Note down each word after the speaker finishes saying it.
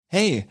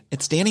Hey,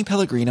 it's Danny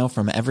Pellegrino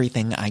from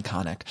Everything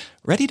Iconic.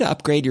 Ready to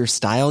upgrade your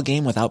style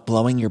game without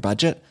blowing your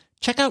budget?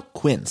 Check out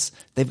Quince.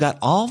 They've got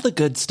all the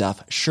good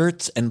stuff,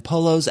 shirts and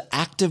polos,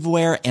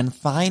 activewear, and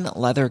fine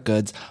leather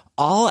goods,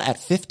 all at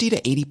 50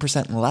 to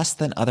 80% less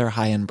than other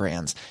high-end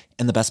brands.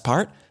 And the best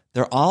part?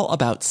 They're all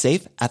about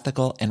safe,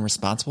 ethical, and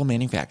responsible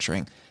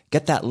manufacturing.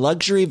 Get that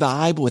luxury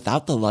vibe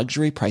without the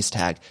luxury price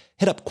tag.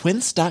 Hit up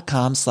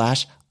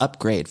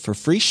quince.com/upgrade for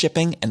free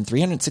shipping and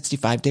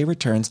 365-day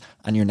returns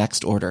on your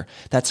next order.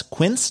 That's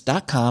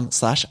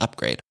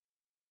quince.com/upgrade.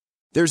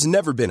 There's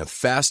never been a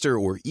faster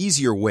or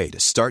easier way to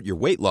start your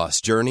weight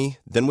loss journey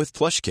than with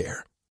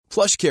PlushCare.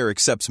 PlushCare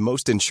accepts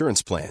most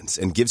insurance plans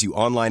and gives you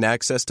online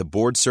access to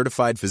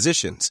board-certified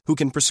physicians who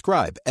can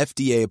prescribe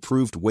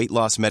FDA-approved weight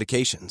loss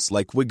medications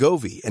like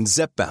Wegovy and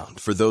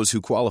Zepbound for those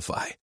who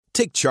qualify.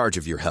 Take charge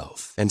of your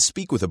health and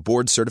speak with a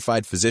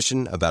board-certified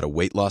physician about a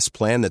weight loss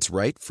plan that's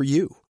right for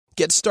you.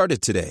 Get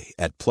started today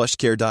at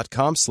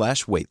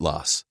plushcare.com/weight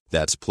loss.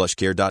 That's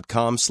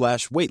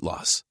plushcare.com/weight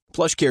loss.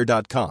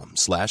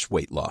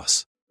 plushcare.com/weight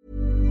loss.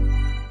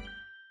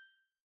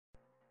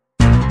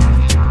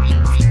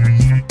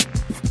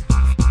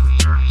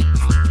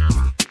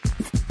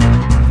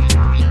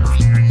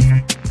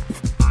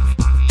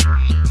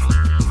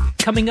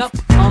 Coming up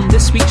on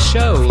this week's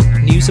show,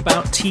 news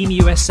about Team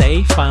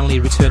USA finally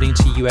returning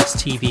to US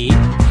TV,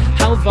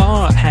 how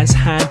VAR has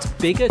had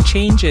bigger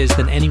changes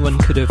than anyone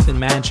could have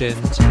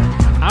imagined,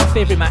 our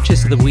favourite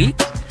matches of the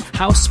week,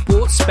 how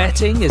sports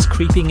betting is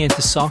creeping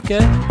into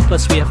soccer,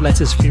 plus we have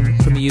letters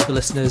from you, the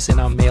listeners, in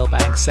our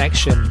mailbag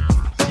section.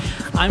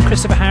 I'm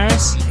Christopher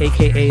Harris,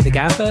 aka The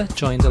Gaffer,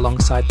 joined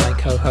alongside my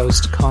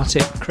co-host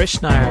Kartik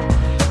Krishnaiyer.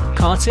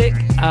 Kartik,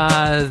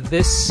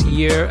 this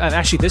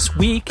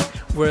week,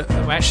 we're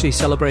actually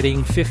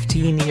celebrating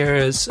 15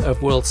 years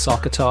of World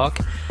Soccer Talk.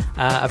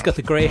 I've got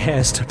the grey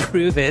hairs to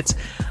prove it,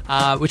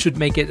 which would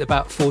make it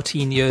about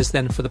 14 years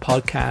then for the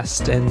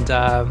podcast. And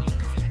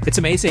it's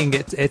amazing.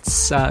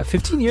 It's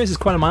 15 years is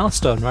quite a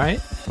milestone,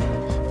 right?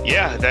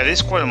 Yeah, that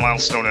is quite a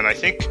milestone. And I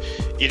think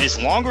it is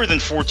longer than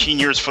 14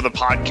 years for the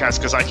podcast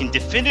because I can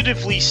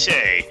definitively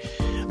say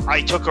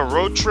I took a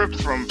road trip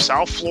from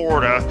South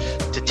Florida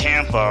to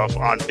Tampa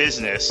on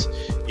business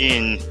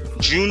in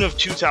June of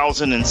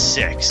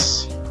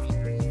 2006.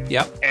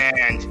 Yep.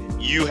 And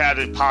you had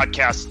a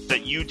podcast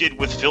that you did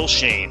with Phil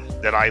Shane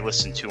that I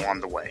listened to on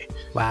the way.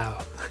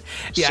 Wow.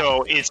 Yeah.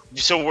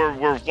 So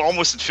we're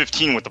almost at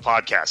 15 with the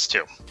podcast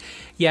too.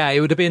 Yeah, it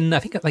would have been, I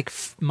think, like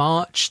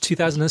March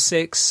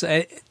 2006.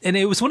 And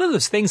it was one of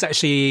those things,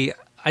 actually,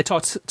 I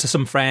talked to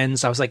some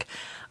friends. I was like,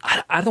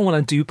 I don't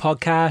want to do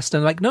podcasts.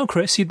 And like, no,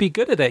 Chris, you'd be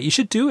good at it. You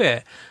should do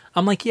it.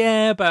 I'm like,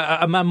 yeah,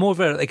 but I'm more of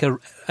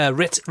a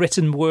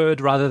written word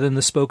rather than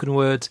the spoken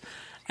word.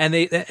 And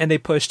they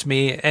pushed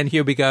me, and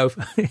here we go.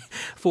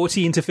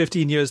 14 to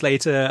 15 years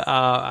later,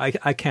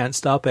 I can't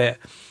stop it.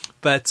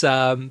 But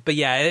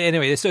yeah,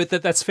 anyway, so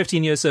that's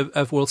 15 years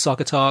of World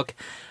Soccer Talk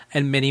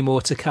and many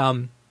more to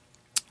come.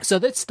 So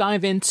let's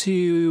dive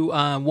into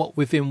what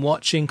we've been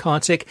watching,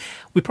 Kartik.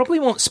 We probably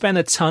won't spend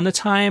a ton of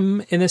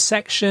time in this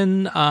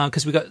section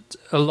because we got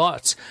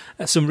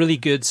some really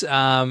good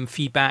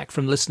feedback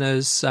from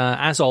listeners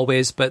as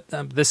always. But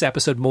this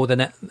episode more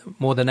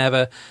than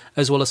ever,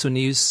 as well as some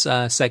news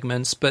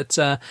segments. But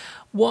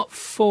what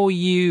for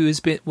you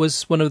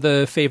was one of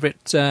the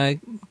favorite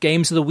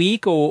games of the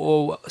week,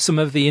 or some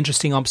of the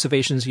interesting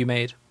observations you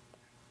made?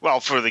 Well,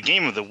 for the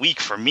game of the week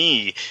for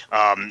me,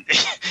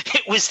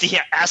 it was the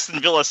Aston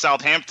Villa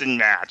Southampton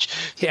match.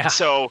 Yeah.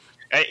 So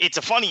it's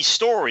a funny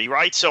story,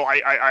 right? So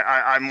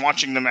I'm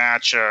watching the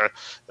match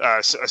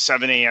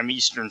 7 a.m.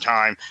 Eastern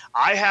time.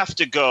 I have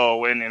to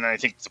go, and I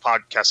think the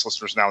podcast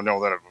listeners now know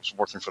that I was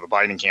working for the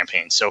Biden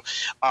campaign. So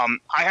I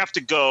have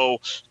to go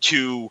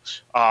to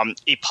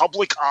a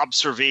public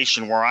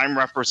observation where I'm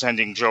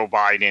representing Joe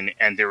Biden,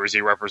 and there is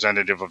a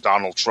representative of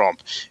Donald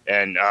Trump,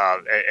 and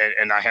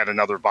I had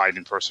another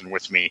Biden person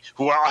with me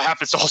who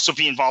happens to also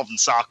be involved in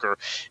soccer,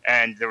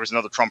 and there was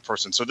another Trump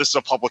person. So this is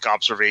a public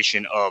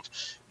observation of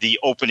the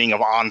opening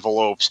of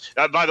envelopes.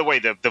 By the way,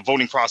 the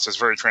voting process is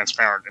very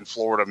transparent in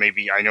Florida.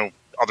 Maybe I know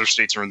other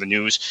states are in the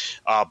news,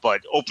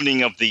 but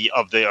opening of the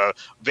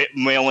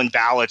mail-in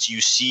ballots,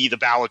 you see the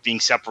ballot being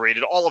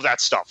separated, all of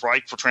that stuff,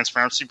 right, for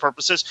transparency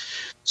purposes.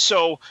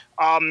 So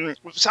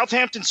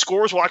Southampton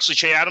scores. Well, actually,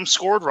 Che Adams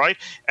scored, right,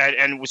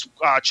 and was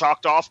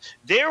chalked off.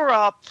 They're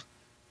up,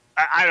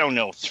 I don't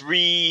know,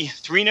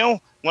 3-0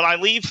 when I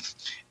leave,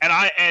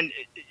 and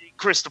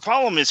Chris, the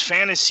problem is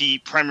fantasy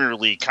Premier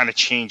League kind of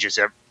changes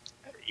every.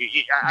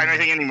 I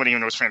think anybody who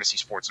knows fantasy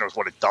sports knows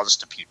what it does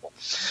to people.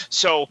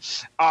 So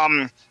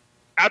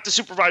at the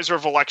Supervisor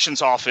of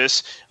Elections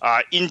office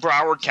in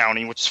Broward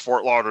County, which is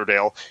Fort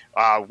Lauderdale,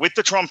 with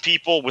the Trump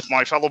people, with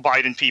my fellow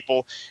Biden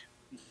people,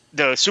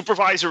 the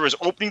supervisor is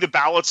opening the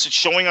ballots,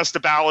 showing us the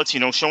ballots,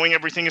 showing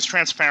everything is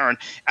transparent.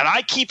 And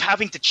I keep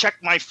having to check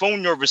my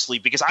phone nervously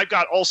because I've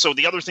got also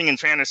the other thing in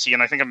fantasy,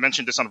 and I think I've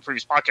mentioned this on a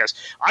previous podcast,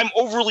 I'm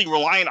overly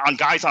reliant on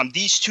guys on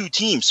these two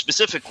teams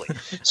specifically.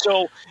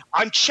 So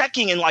I'm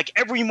checking, and like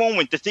every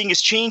moment the thing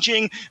is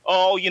changing.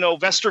 Oh,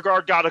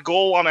 Vestergaard got a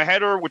goal on a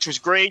header, which was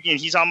great, and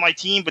he's on my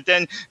team, but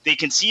then they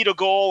concede a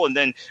goal, and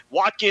then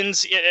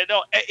Watkins,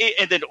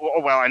 and then,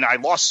 and I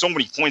lost so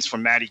many points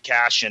from Matty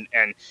Cash and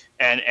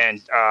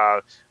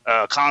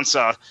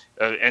Konsa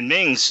and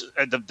Mings,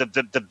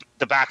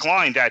 the back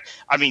line. That,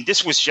 I mean,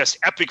 this was just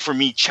epic for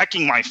me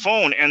checking my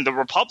phone, and the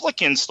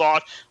Republicans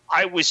thought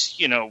I was,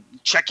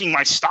 checking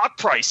my stock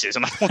prices,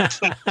 and I went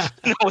to,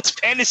 it's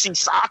fantasy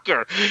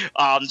soccer.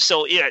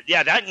 So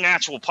yeah, that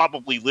match will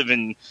probably live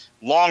in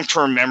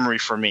long-term memory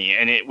for me.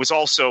 And it was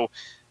also,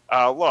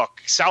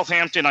 look,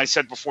 Southampton, I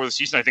said before the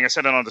season, I think I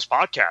said it on this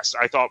podcast,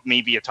 I thought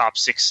maybe a top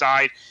 6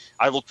 side.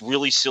 I looked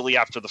really silly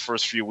after the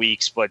first few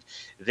weeks, but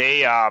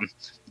they're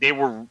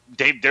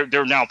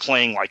now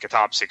playing like a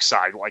top 6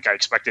 side, like I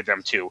expected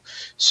them to.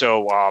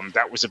 So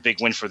that was a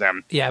big win for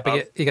them. Yeah,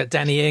 but you got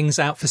Danny Ings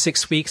out for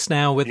 6 weeks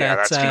now with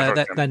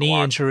that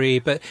knee injury.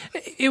 But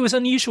it was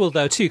unusual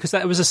though too, because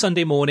that was a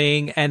Sunday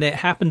morning, and it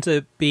happened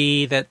to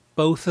be that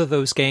both of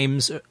those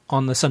games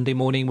on the Sunday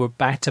morning were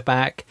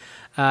back-to-back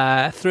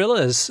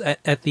thrillers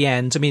at the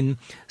end. I mean,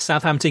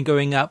 Southampton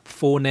going up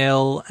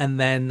 4-0, and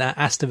then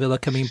Aston Villa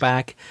coming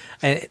back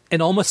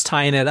and almost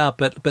tying it up,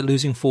 but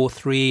losing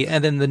 4-3.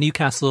 And then the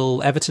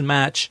Newcastle-Everton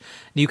match,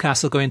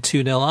 Newcastle going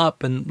 2-0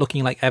 up and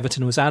looking like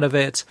Everton was out of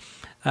it.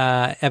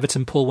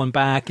 Everton pull one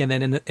back, and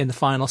then in the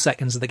final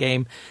seconds of the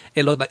game,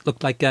 it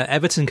looked like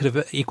Everton could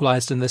have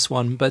equalised in this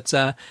one. But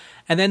and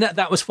then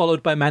that was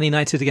followed by Man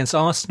United against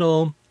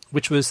Arsenal,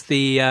 which was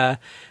the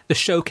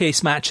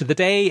showcase match of the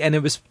day, and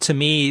it was, to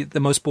me, the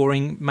most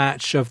boring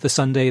match of the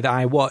Sunday that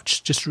I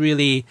watched. Just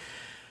really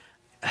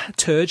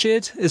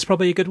turgid is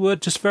probably a good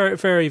word. Just very,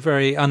 very,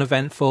 very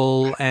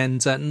uneventful,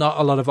 and not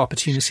a lot of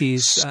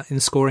opportunities in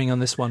scoring on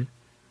this one.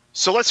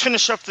 So let's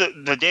finish up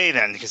the day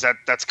then, because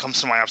that comes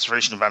to my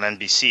observation about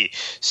NBC.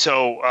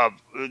 So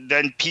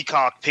then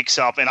Peacock picks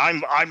up, and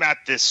I'm at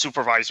this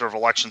supervisor of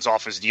elections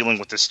office dealing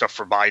with this stuff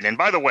for Biden. And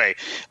by the way,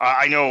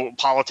 I know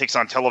politics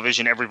on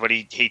television,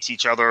 everybody hates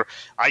each other.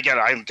 I get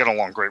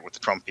along great with the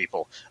Trump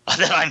people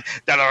that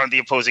are on the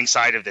opposing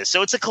side of this.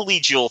 So it's a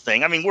collegial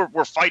thing. I mean,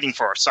 we're fighting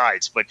for our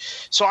sides, but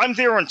so I'm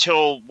there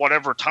until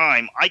whatever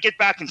time. I get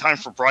back in time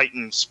for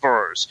Brighton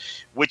Spurs,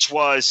 which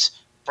was.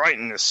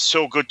 Brighton is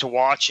so good to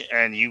watch,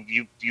 and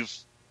you've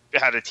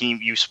had a team,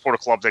 you support a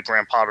club that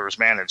Graham Potter has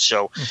managed,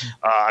 so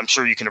I'm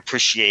sure you can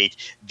appreciate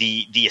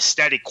the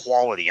aesthetic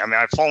quality. I mean,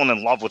 I've fallen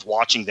in love with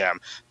watching them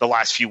the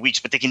last few weeks,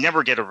 but they can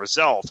never get a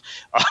result.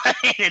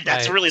 And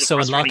that's really the so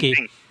unlucky.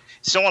 Thing.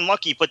 So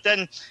unlucky. But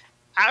then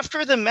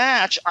after the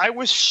match, I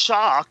was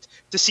shocked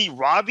to see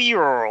Robbie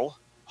Earle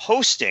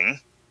hosting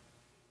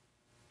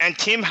and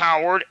Tim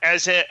Howard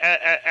as an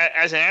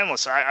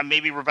analyst.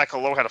 Maybe Rebecca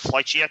Lowe had a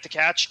flight she had to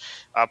catch,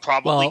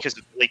 probably because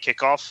of the late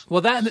kickoff.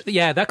 Well,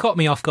 that caught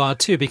me off guard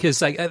too,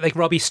 because like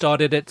Robbie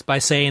started it by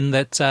saying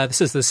that this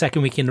is the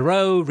second week in a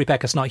row.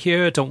 Rebecca's not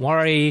here. Don't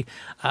worry.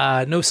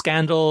 No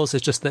scandals.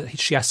 It's just that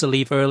she has to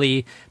leave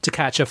early to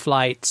catch a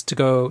flight to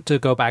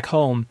go back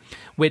home.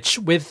 Which,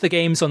 with the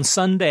games on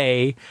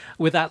Sunday,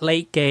 with that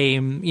late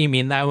game, you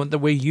mean now that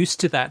we're used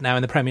to that now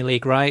in the Premier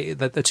League, right?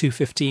 The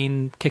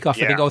 2:15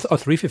 kickoff, I think, or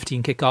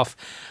 3:15 kickoff.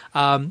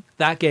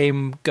 That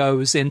game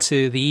goes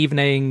into the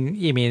evening,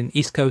 you mean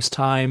East Coast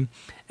time,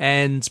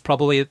 and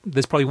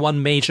there's probably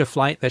one major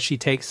flight that she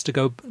takes to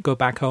go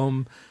back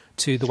home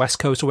to the West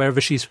Coast or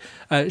wherever she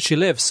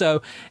lives.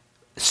 So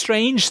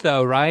strange,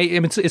 though, right? I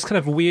mean, it's kind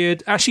of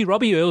weird. Actually,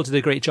 Robbie Earle did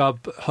a great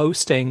job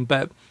hosting,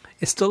 but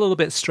it's still a little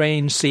bit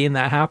strange seeing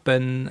that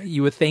happen.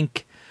 You would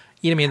think,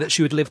 that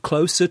she would live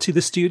closer to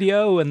the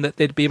studio and that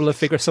they'd be able to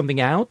figure something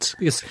out,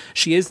 because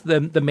she is the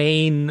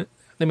main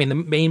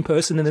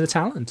person in the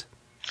talent.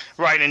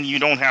 Right, and you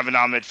don't have an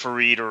Ahmed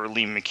Fareed or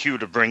Liam McHugh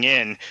to bring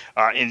in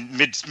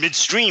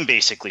midstream,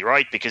 basically,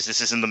 right? Because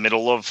this is in the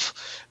middle of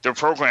their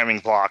programming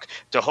block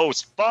to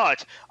host.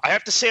 But I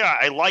have to say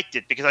I liked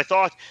it, because I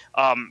thought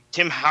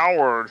Tim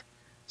Howard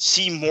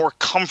seem more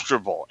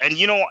comfortable. And,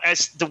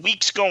 as the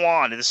weeks go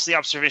on, and this is the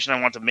observation I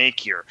want to make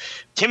here,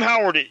 Tim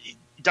Howard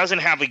doesn't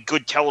have a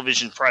good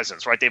television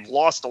presence, right? They've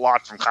lost a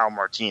lot from Kyle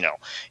Martino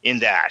in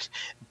that.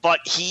 But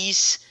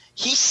he's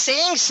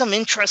saying some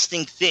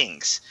interesting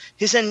things.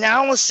 His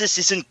analysis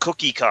isn't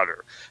cookie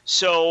cutter.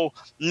 So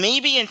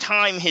maybe in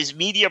time, his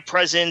media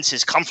presence,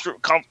 his comfort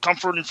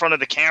in front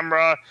of the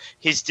camera,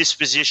 his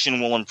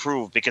disposition will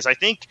improve. Because I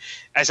think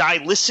as I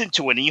listen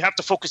to it, and you have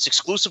to focus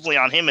exclusively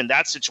on him in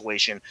that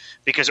situation,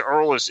 because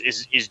Earle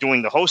is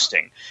doing the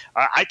hosting.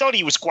 I thought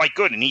he was quite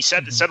good, and he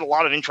said a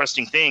lot of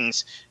interesting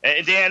things.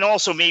 And then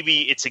also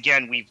maybe it's,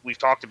 again, we've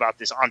talked about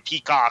this on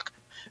Peacock.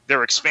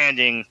 They're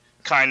expanding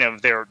kind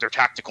of their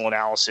tactical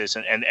analysis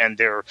and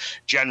their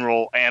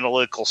general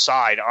analytical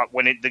side.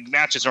 When the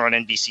matches are on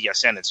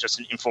NBCSN, it's just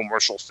an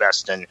infomercial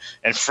fest and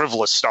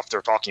frivolous stuff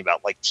they're talking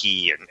about, like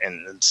tea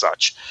and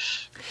such.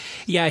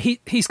 Yeah,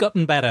 he's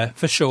gotten better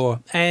for sure,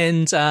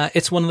 and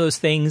it's one of those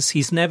things.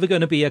 He's never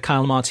going to be a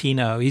Kyle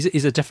Martino.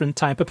 He's a different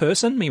type of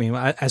person. I mean,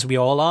 as we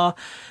all are,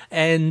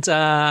 and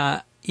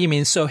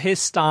so his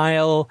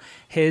style,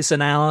 his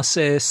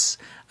analysis,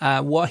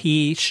 what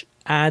he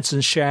adds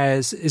and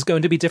shares is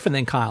going to be different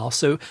than Kyle.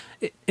 So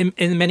in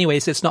many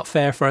ways, it's not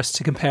fair for us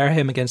to compare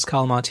him against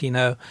Kyle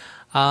Martino.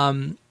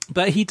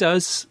 But he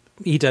does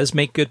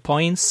make good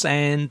points,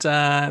 and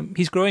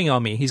he's growing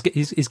on me. He's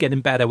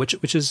getting better,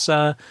 which is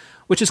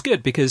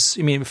good, because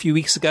I mean, a few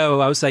weeks ago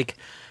I was like,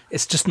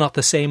 it's just not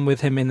the same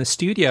with him in the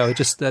studio.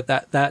 Just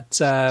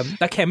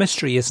that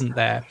chemistry isn't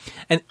there,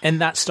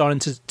 and that's starting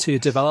to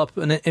develop.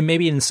 And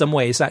maybe in some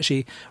ways,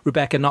 actually,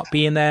 Rebecca not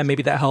being there,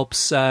 maybe that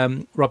helps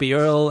Robbie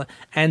Earle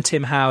and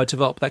Tim Howard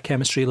develop that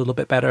chemistry a little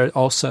bit better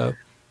also.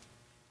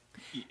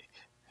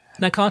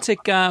 Now, Kartik,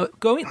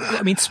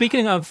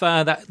 speaking of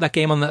that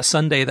game on that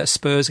Sunday, that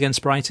Spurs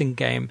against Brighton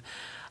game,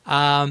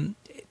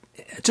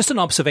 just an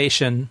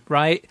observation,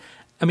 right?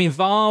 I mean,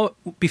 VAR,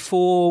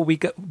 before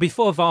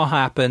VAR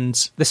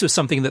happened, this was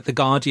something that the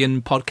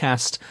Guardian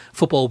podcast,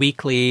 Football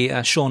Weekly,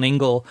 Sean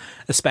Ingle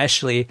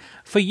especially,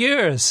 for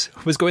years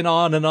was going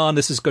on and on.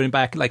 This is going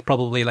back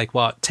probably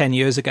 10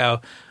 years ago.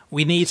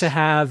 We need to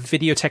have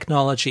video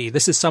technology.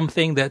 This is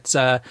something that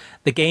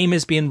the game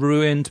is being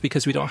ruined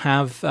because we don't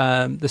have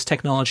this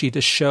technology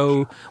to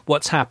show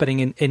what's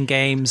happening in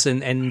games,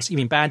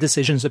 and bad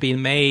decisions are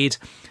being made.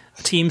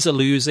 Teams are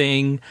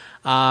losing,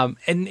 and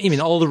even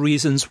all the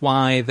reasons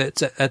why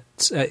that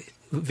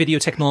video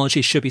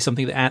technology should be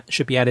something that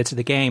should be added to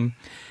the game.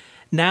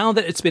 Now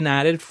that it's been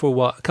added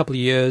for a couple of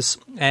years,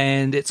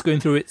 and it's going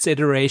through its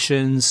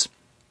iterations.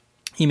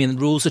 The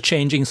rules are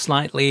changing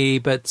slightly,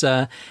 but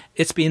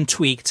it's being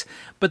tweaked.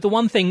 But the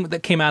one thing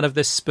that came out of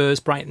this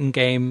Spurs-Brighton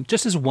game,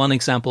 just as one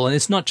example, and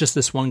it's not just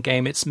this one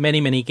game, it's many,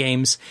 many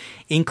games,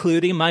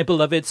 including my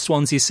beloved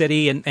Swansea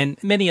City and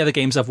many other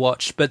games I've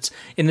watched, but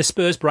in the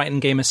Spurs-Brighton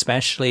game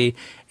especially,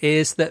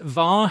 is that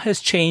VAR has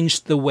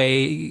changed the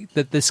way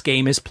that this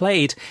game is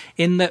played,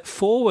 in that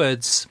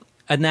forwards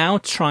are now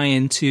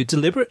trying to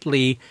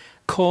deliberately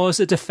cause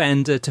a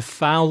defender to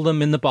foul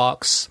them in the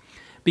box,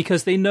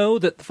 because they know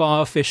that the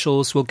VAR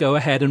officials will go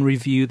ahead and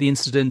review the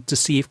incident to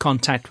see if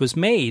contact was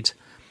made.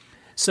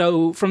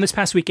 So from this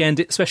past weekend,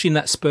 especially in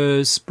that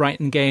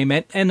Spurs-Brighton game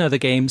and other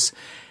games,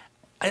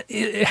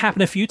 it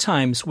happened a few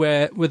times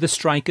where the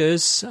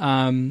strikers,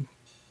 in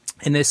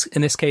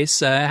this case,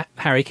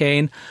 Harry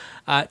Kane,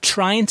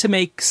 trying to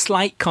make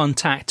slight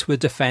contact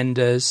with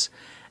defenders,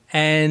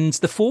 and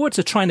the forwards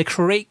are trying to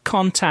create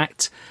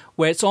contact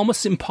where it's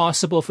almost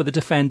impossible for the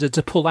defender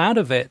to pull out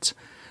of it.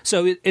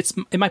 So it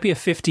might be a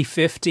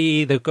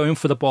 50-50. They're going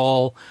for the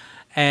ball,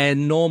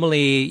 and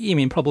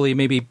normally, probably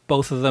maybe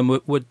both of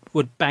them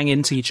would bang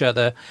into each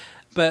other.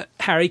 But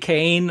Harry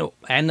Kane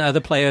and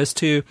other players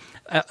too,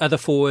 other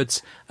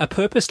forwards, are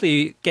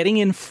purposely getting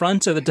in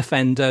front of the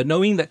defender,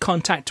 knowing that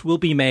contact will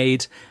be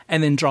made,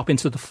 and then drop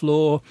into the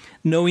floor,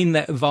 knowing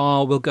that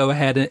VAR will go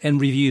ahead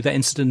and review the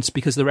incident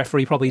because the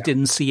referee probably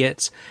didn't see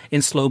it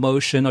in slow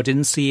motion or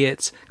didn't see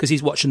it because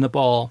he's watching the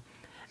ball.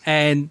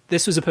 And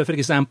this was a perfect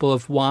example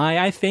of why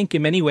I think,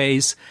 in many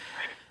ways,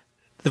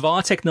 the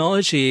VAR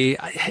technology,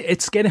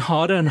 it's getting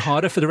harder and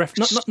harder for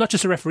the not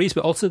just the referees,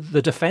 but also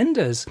the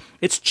defenders.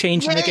 It's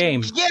changing the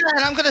game. Yeah,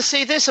 and I'm going to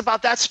say this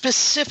about that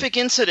specific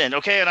incident,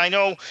 okay? And I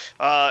know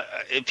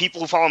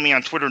people who follow me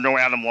on Twitter know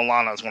Adam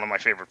Lallana is one of my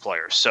favorite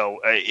players. So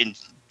in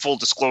full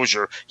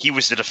disclosure, he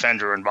was the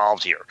defender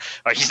involved here.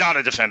 He's not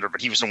a defender, but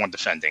he was the one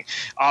defending.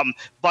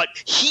 But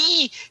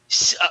he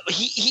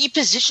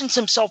positions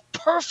himself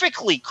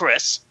perfectly,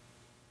 Chris,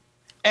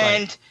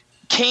 and right.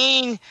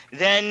 Kane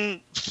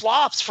then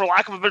flops, for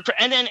lack of a better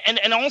term,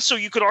 and also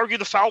you could argue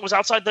the foul was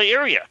outside the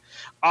area.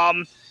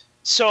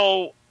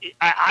 So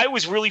I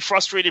was really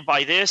frustrated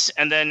by this,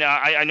 and then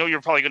I know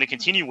you're probably going to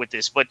continue with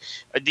this, but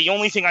the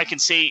only thing I can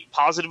say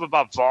positive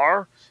about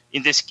VAR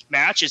in this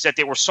match is that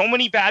there were so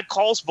many bad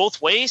calls both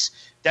ways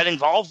that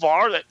involve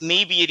VAR that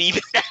maybe it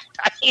even –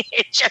 I mean,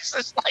 it just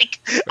is like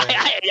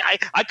right.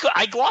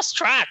 I lost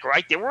track,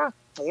 right? There were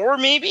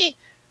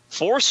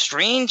four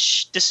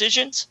strange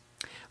decisions.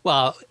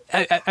 Well,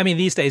 I mean,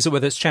 these days,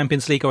 whether it's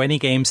Champions League or any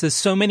games, there's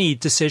so many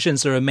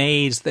decisions that are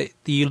made that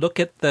you look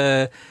at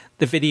the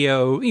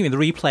video, the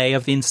replay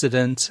of the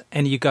incident,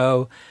 and you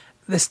go,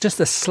 there's just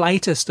the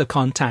slightest of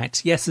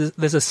contact. Yes,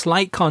 there's a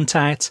slight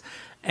contact,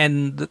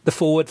 and the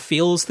forward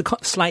feels the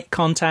slight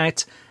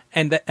contact,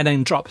 and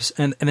then drops,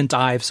 and then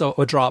dives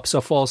or drops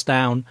or falls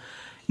down.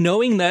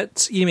 Knowing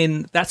that,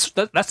 that's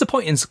the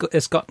point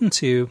it's gotten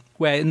to,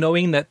 where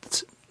knowing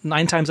that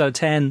 9 times out of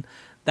 10,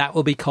 that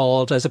will be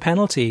called as a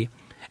penalty.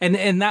 And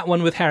in that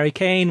one with Harry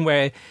Kane,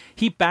 where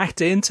he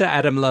backed into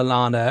Adam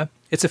Lallana,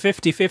 it's a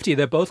 50-50.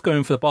 They're both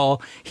going for the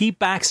ball. He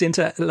backs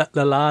into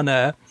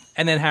Lallana,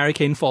 and then Harry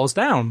Kane falls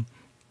down.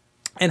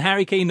 And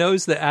Harry Kane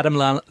knows that Adam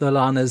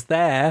Lallana's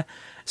there,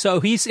 So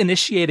he's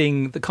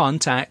initiating the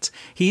contact,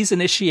 he's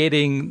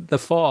initiating the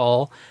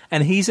fall,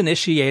 and he's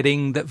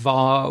initiating that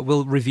VAR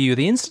will review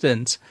the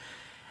incident.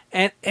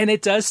 And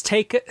it does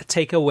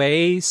take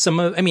away some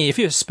of. I mean, if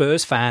you're a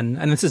Spurs fan,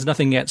 and this is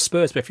nothing against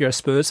Spurs, but if you're a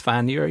Spurs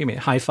fan, you're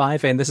high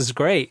fiving. This is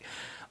great,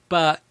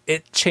 but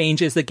it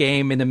changes the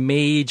game in a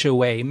major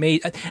way.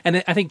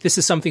 And I think this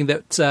is something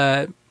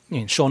that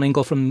Sean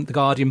Ingle from the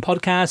Guardian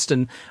podcast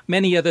and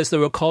many others that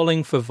were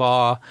calling for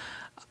VAR.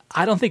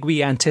 I don't think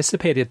we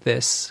anticipated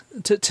this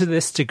to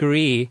this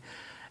degree,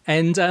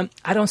 and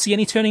I don't see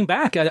any turning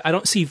back. I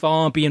don't see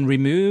VAR being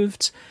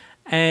removed.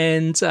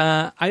 And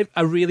I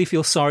really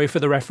feel sorry for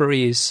the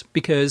referees,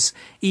 because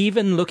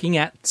even looking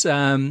at,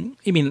 looking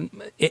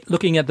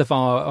at the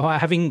VAR, or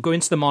having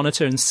going to the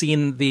monitor and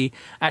seeing the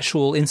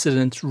actual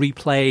incident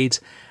replayed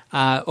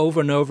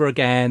over and over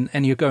again,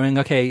 and you're going,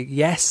 okay,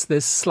 yes,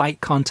 there's slight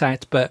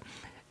contact, but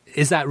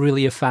is that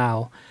really a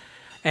foul?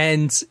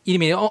 And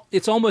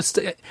it's almost,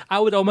 I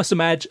would almost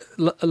imagine,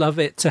 love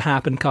it to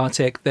happen,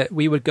 Kartik, that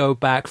we would go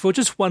back for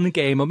just one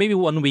game or maybe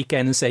one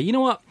weekend and say, you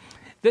know what?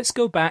 Let's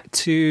go back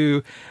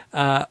to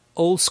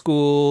old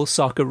school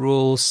soccer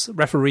rules,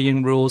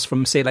 refereeing rules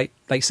from say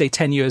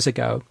 10 years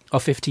ago,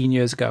 or 15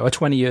 years ago, or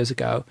 20 years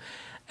ago,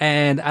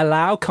 and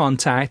allow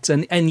contact.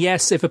 And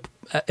yes, if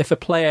a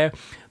player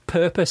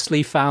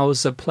purposely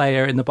fouls a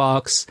player in the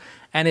box,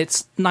 and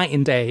it's night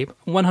and day,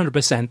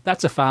 100%,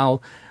 that's a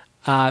foul.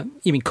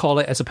 Call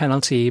it as a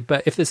penalty.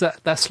 But if there's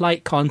that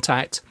slight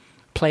contact,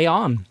 play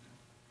on.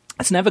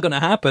 It's never going to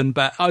happen.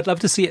 But I would love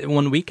to see it in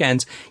one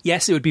weekend.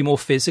 Yes, it would be more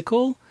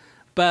physical,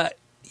 but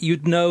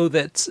you'd know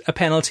that a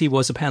penalty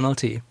was a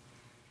penalty.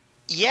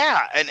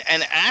 Yeah,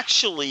 and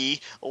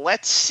actually,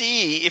 let's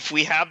see if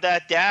we have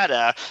that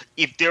data,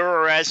 if there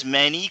are as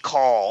many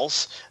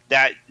calls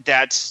that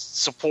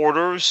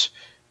supporters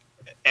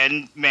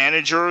and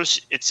managers,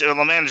 the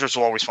managers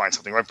will always find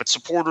something, right? But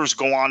supporters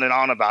go on and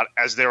on about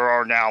as there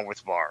are now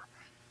with VAR.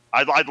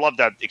 I'd love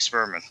that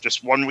experiment.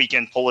 Just one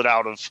weekend, pull it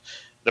out of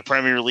the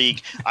Premier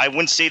League. I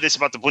wouldn't say this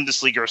about the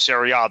Bundesliga or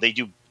Serie A. They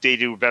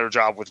do a better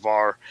job with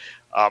VAR.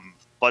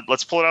 But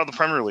let's pull it out of the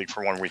Premier League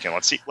for one weekend.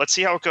 Let's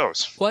see how it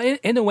goes. Well,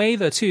 in a way,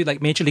 though, too,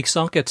 like Major League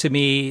Soccer, to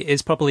me,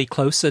 is probably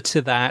closer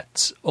to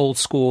that old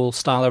school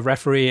style of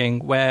refereeing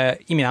where,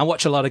 I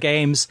watch a lot of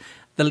games.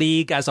 The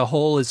league as a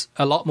whole is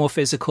a lot more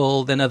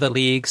physical than other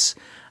leagues.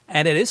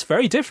 And it is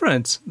very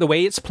different. The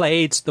way it's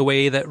played, the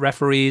way that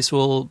referees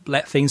will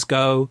let things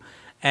go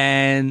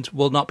and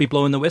will not be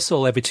blowing the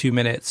whistle every 2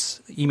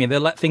 minutes.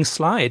 They'll let things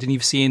slide. And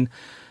you've seen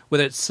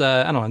whether it's,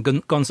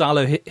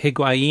 Gonzalo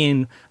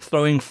Higuain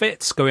throwing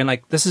fits, going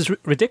like, this is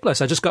ridiculous.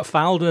 I just got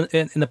fouled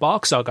in the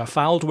box, or I got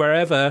fouled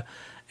wherever,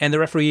 and the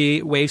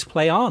referee waves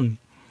play on.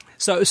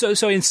 So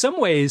in some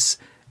ways,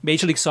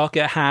 Major League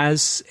Soccer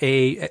has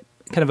a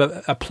kind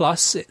of a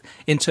plus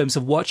in terms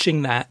of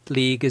watching that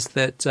league, is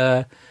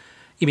that,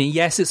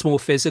 yes, it's more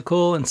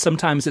physical and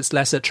sometimes it's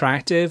less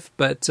attractive,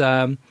 but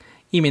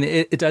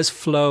it does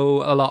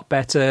flow a lot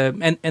better,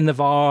 and the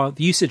VAR,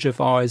 the usage of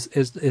VAR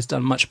is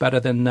done much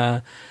better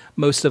than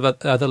most of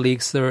other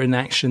leagues that are in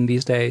action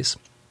these days.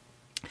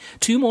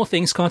 Two more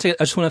things, Kartik,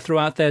 I just want to throw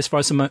out there as far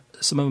as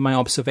some of my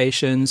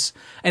observations.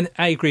 And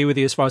I agree with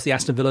you as far as the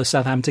Aston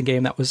Villa-Southampton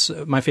game. That was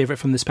my favourite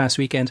from this past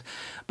weekend.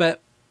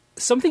 But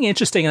something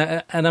interesting,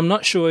 and I'm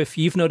not sure if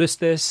you've noticed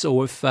this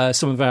or if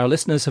some of our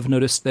listeners have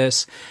noticed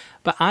this,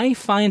 but I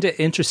find it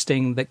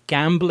interesting that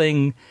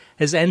gambling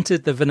has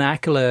entered the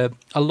vernacular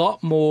a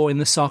lot more in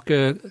the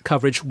soccer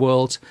coverage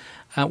world.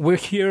 We're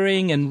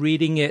hearing and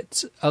reading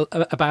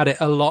about it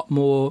a lot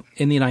more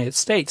in the United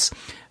States.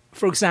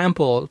 For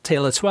example,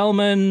 Taylor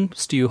Twellman,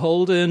 Stu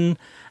Holden,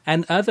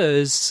 and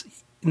others,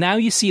 now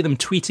you see them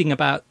tweeting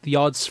about the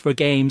odds for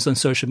games on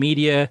social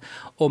media,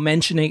 or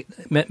mentioning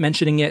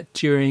it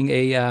during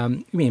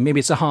a maybe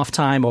it's a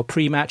halftime or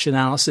pre-match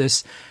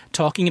analysis,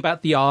 talking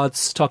about the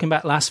odds, talking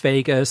about Las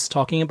Vegas,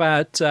 talking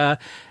about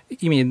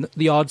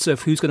the odds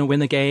of who's going to win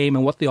the game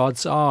and what the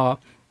odds are.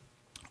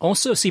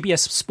 Also,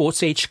 CBS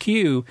Sports HQ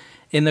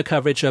in the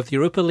coverage of the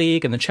Europa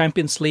League and the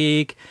Champions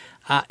League,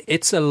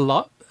 it's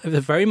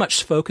very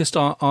much focused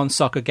on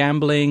soccer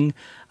gambling.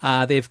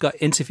 They've got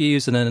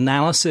interviews and an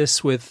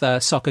analysis with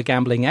soccer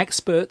gambling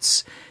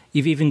experts.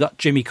 You've even got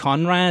Jimmy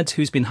Conrad,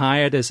 who's been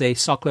hired as a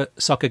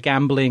soccer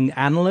gambling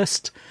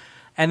analyst.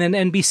 And then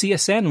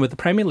NBCSN with the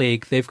Premier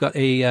League. They've got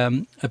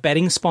a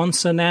betting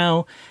sponsor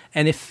now.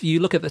 And if you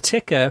look at the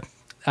ticker,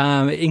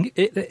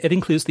 it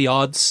includes the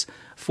odds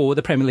for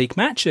the Premier League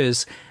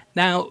matches.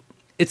 Now,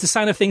 it's a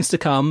sign of things to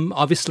come.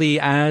 Obviously,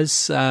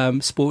 as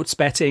sports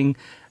betting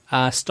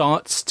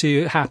starts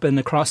to happen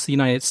across the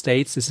United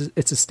States,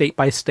 it's a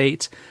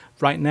state-by-state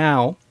right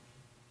now.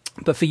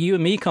 But for you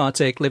and me,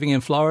 Kartik, living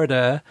in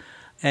Florida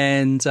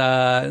and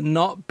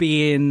not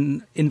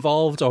being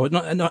involved, or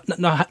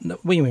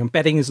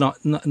betting is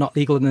not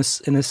legal in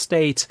this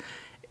state,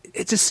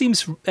 it just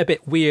seems a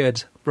bit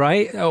weird,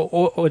 right?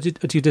 Or do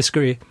you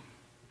disagree?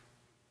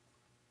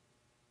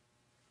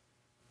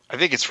 I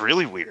think it's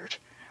really weird.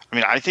 I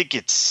mean, I think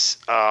it's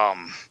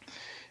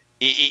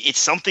it's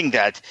something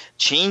that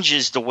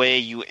changes the way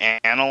you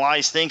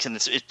analyze things, and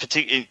it's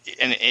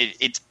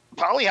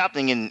probably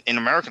happening in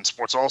American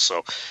sports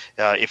also.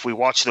 If we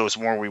watch those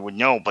more, we would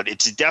know. But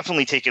it's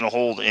definitely taken a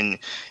hold in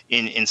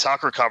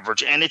soccer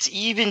coverage, and it's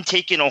even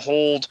taken a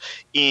hold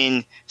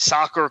in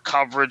soccer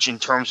coverage in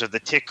terms of the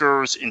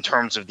tickers, in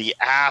terms of the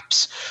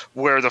apps,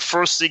 where the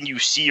first thing you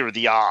see are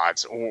the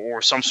odds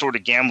or some sort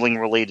of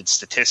gambling-related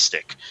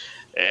statistic.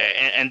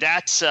 And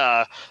that's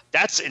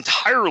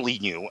entirely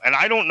new, and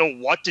I don't know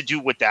what to do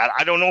with that.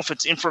 I don't know if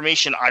it's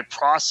information I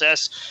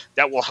process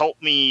that will help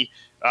me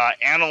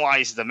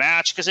analyze the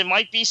match, because it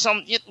might be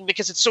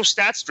because it's so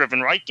stats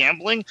driven, right?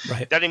 Gambling,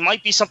 right. That it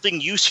might be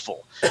something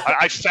useful.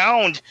 I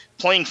found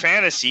playing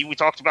fantasy. We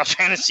talked about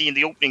fantasy in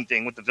the opening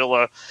thing with the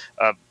Villa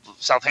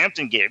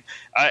Southampton game.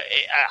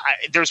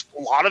 There's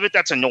a lot of it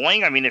that's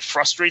annoying. I mean, it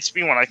frustrates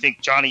me when I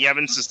think Johnny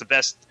Evans is the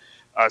best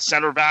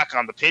center back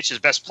on the pitch, his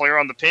best player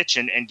on the pitch,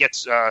 and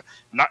gets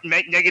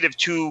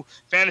 -2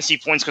 fantasy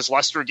points because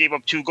Leicester gave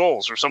up 2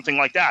 goals or something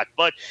like that.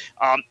 But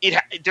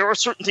there are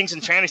certain things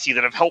in fantasy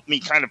that have helped me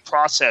kind of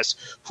process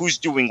who's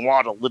doing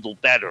what a little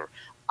better.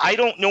 I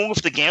don't know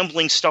if the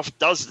gambling stuff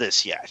does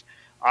this yet.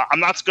 I'm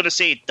not going to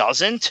say it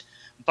doesn't,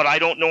 but I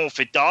don't know if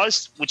it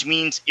does, which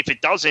means if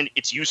it doesn't,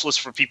 it's useless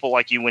for people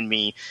like you and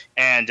me,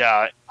 and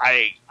I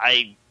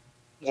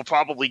will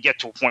probably get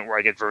to a point where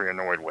I get very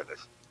annoyed with it.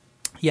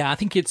 Yeah, I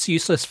think it's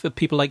useless for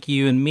people like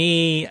you and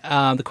me.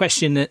 The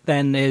question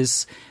then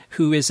is,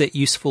 who is it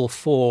useful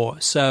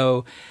for?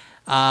 So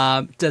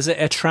does it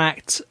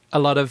attract a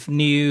lot of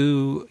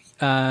new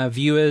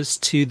viewers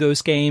to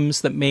those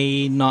games that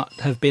may not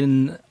have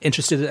been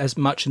interested as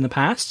much in the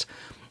past?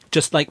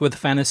 Just like with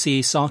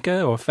fantasy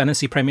soccer or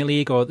fantasy Premier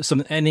League or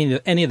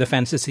any of the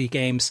fantasy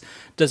games,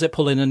 does it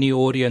pull in a new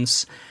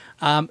audience?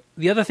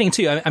 The other thing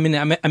too,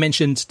 I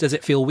mentioned, does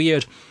it feel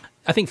weird?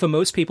 I think for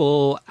most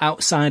people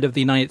outside of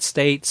the United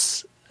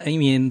States,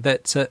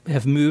 that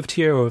have moved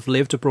here or have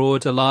lived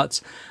abroad a lot,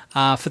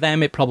 for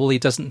them it probably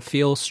doesn't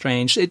feel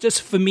strange. It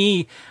just, for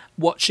me,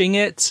 watching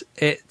it,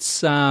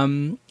 it's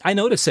I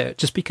notice it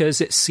just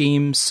because it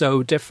seems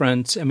so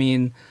different. I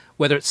mean,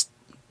 whether it's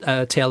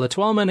Taylor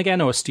Twellman again,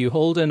 or Stu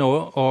Holden,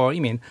 or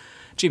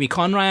Jimmy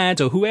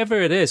Conrad, or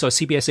whoever it is, or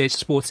CBS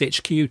Sports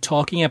HQ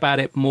talking about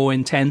it more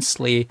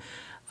intensely.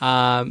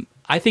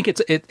 I think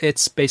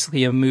it's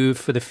basically a move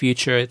for the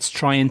future. It's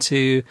trying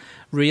to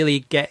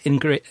really get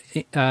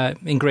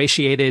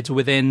ingratiated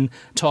within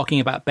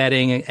talking about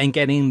betting and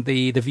getting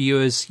the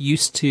viewers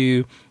used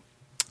to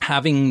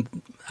having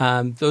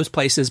those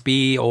places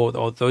be, or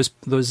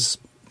those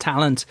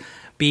talent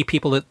be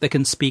people that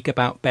can speak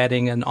about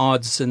betting and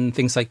odds and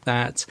things like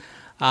that.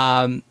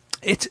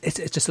 It's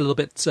just a little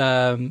bit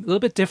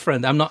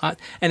different. And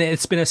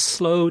it's been a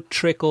slow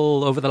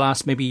trickle over the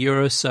last maybe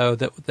year or so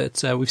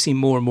that we've seen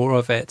more and more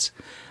of it.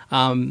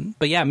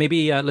 But yeah,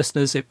 maybe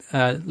listeners,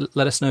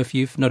 let us know if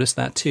you've noticed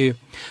that too.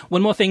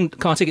 One more thing,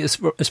 Kartik, as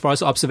far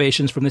as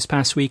observations from this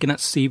past week, and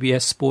that's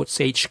CBS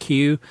Sports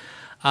HQ.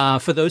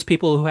 For those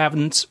people who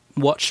haven't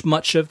watched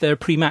much of their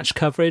pre-match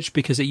coverage,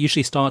 because it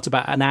usually starts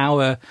about an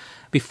hour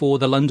before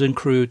the London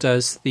crew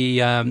does the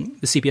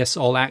CBS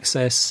All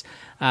Access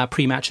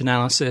pre-match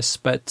analysis,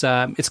 but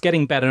it's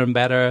getting better and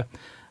better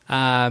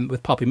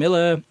with Poppy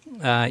Miller,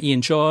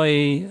 Ian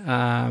Joy,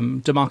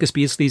 DeMarcus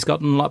Beasley's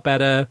gotten a lot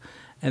better,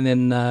 and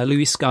then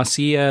Luis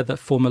Garcia, the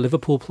former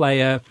Liverpool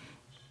player.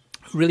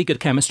 Really good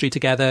chemistry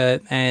together,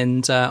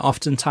 and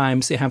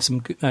oftentimes they have some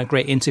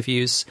great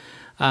interviews.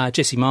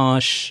 Jesse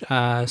Marsh,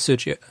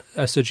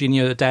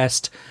 Serginho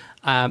Dest,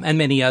 and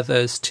many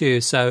others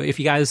too. So if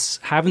you guys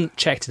haven't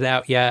checked it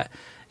out yet,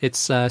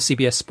 it's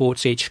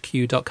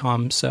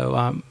cbssportshq.com.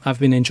 So I've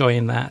been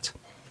enjoying that.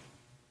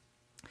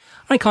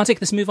 All right,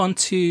 Kartik, let's move on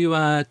to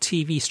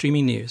TV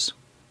streaming news.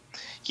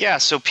 Yeah,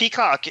 so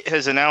Peacock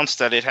has announced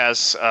that it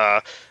has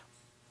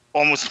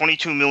almost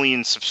 22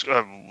 million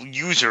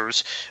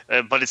users,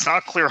 but it's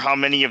not clear how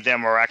many of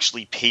them are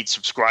actually paid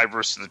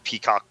subscribers to the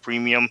Peacock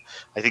Premium.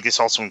 I think this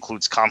also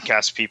includes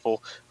Comcast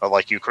people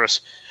like you,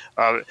 Chris,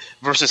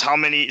 versus how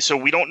many. So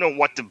we don't know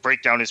what the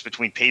breakdown is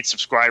between paid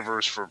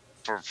subscribers for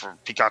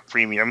Peacock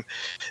Premium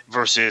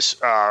versus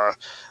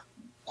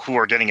who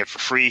are getting it for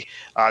free.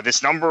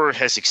 This number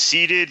has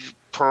exceeded,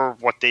 per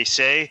what they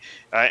say,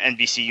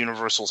 NBC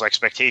Universal's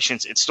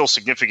expectations. It's still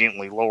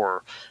significantly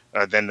lower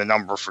than the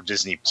number for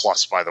Disney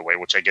Plus, by the way,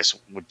 which I guess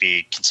would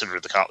be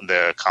considered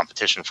the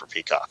competition for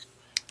Peacock.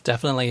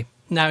 Definitely.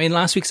 Now, in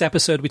last week's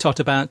episode, we talked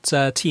about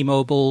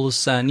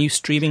T-Mobile's new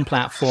streaming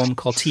platform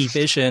called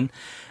T-Vision.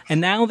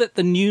 And now that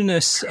the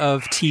newness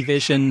of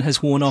T-Vision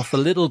has worn off a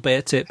little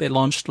bit, it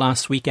launched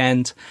last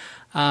weekend,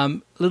 a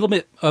little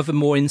bit of a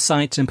more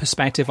insight and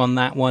perspective on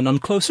that one. On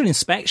closer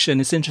inspection,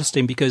 it's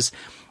interesting because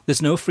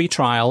there's no free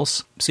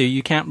trials, so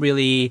you can't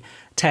really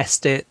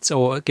test it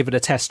or give it a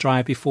test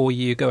drive before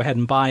you go ahead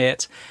and buy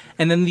it.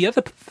 And then the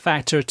other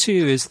factor,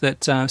 too, is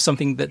that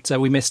something that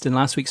we missed in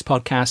last week's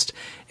podcast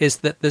is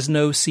that there's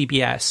no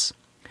CBS.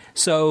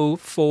 So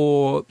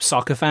for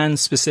soccer fans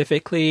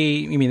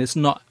specifically, it's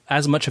not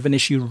as much of an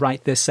issue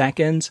right this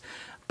second,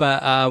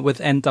 but with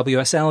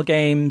NWSL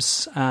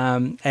games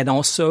and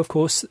also, of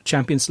course,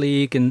 Champions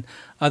League and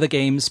other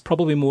games,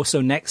 probably more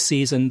so next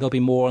season, there'll be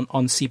more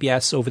on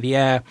CBS over the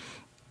air,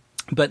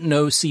 but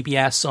no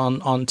CBS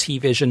on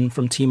T-Vision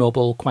from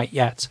T-Mobile quite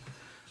yet.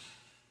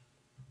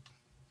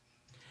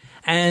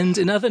 And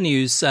in other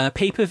news,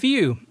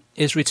 pay-per-view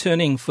is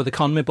returning for the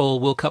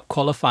CONMEBOL World Cup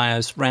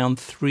qualifiers, round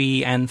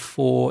 3 and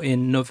 4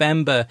 in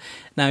November.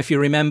 Now, if you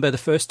remember, the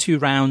first 2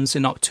 rounds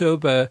in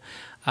October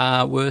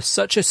were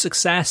such a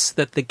success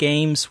that the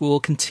games will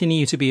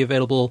continue to be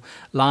available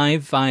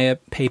live via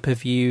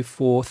pay-per-view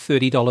for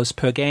 $30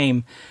 per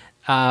game.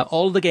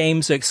 All the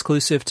games are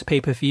exclusive to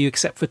pay-per-view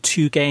except for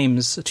 2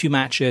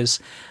 matches,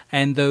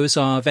 and those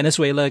are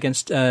Venezuela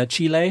against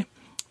Chile,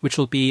 which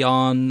will be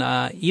on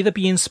either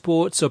beIN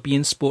Sports or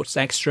beIN Sports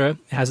Extra.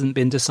 It hasn't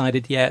been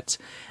decided yet.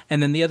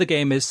 And then the other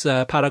game is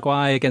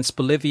Paraguay against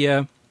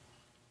Bolivia,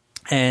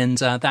 and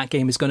that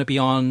game is going to be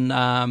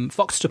on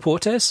Fox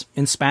Deportes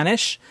in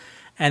Spanish,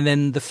 and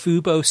then the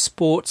Fubo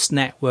Sports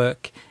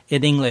Network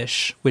in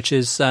English, which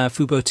is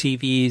Fubo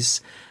TV's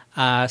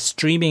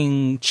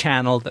streaming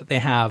channel that they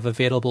have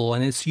available.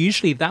 And it's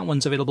usually that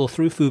one's available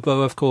through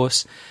Fubo, of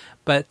course,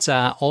 but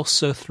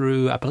also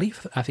through, I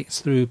think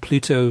it's through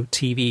Pluto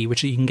TV,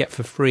 which you can get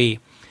for free.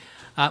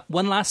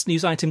 One last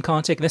news item,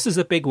 Kartik. This is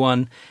a big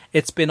one.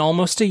 It's been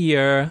almost a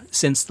year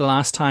since the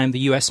last time the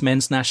U.S.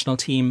 men's national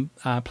team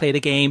played a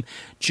game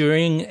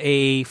during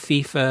a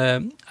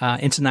FIFA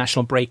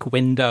international break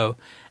window.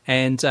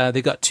 And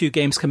they've got 2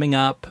 games coming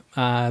up.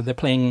 They're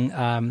playing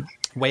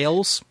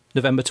Wales,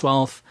 November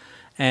 12th,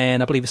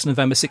 and I believe it's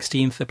November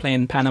 16th. They're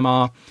playing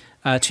Panama.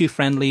 2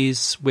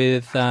 friendlies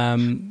with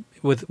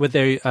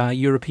their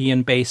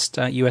European-based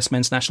U.S.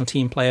 men's national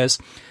team players.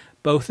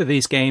 Both of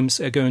these games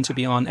are going to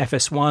be on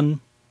FS1,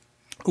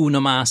 Uno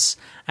Mas,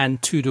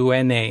 and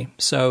Tuduene.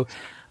 So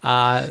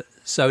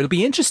it'll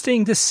be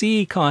interesting to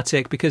see,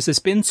 Kartik, because it's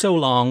been so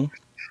long.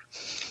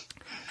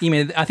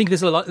 I think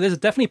there's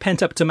definitely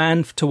pent-up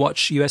demand to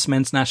watch U.S.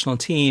 men's national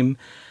team.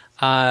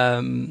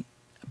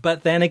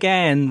 But then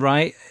again,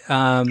 right,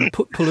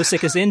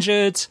 Pulisic is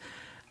injured.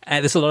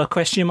 There's a lot of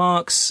question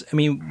marks.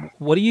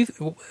 What do you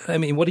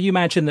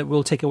imagine that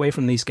we'll take away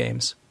from these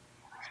games?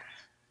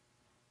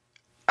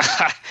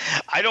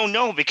 I don't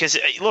know, because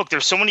look,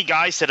 there's so many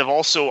guys that have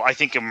also, I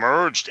think,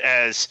 emerged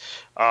as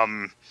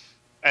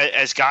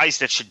guys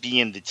that should be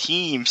in the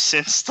team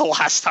since the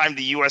last time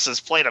the U.S. has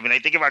played. I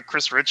think about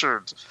Chris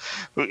Richards,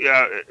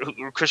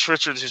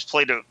 who's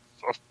played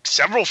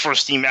several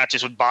first-team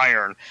matches with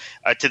Bayern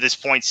to this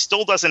point,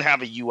 still doesn't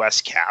have a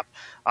U.S. cap.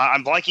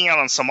 I'm blanking out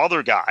on some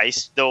other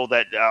guys, though,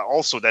 that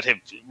have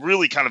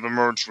really kind of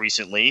emerged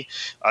recently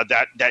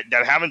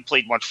that haven't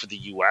played much for the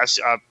U.S.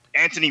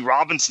 Anthony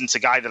Robinson's a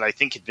guy that I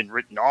think had been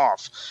written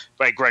off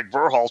by Greg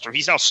Berhalter.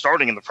 He's now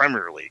starting in the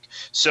Premier League.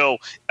 So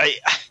I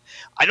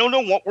don't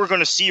know what we're going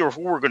to see or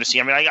who we're going to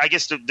see. I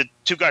guess the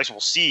 2 guys we'll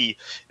see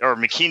are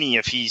McKinney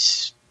if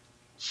he's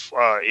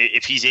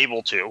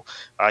able to.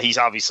 He's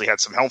obviously had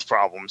some health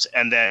problems,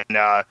 and then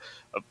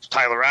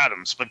Tyler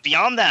Adams. But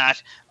beyond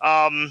that,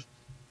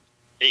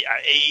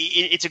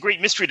 it's a great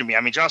mystery to me.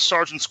 Josh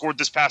Sargent scored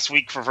this past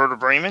week for Werder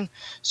Bremen,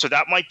 so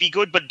that might be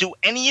good. But do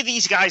any of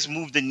these guys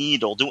move the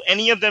needle? Do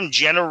any of them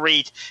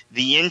generate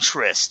the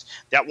interest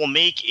that will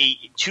make a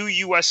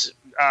U.S.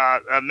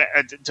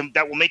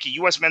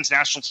 men's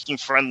national team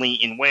friendly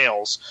in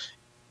Wales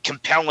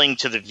compelling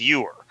to the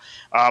viewer?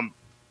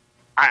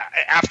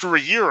 After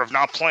a year of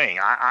not playing,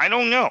 I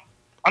don't know.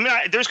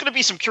 There's going to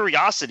be some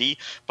curiosity,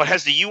 but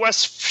has the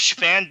U.S.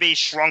 fan base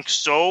shrunk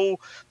so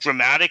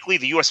dramatically,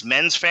 the U.S.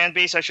 men's fan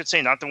base, I should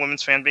say, not the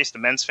women's fan base, the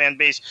men's fan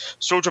base,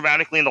 so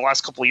dramatically in the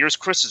last couple of years,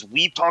 Chris, as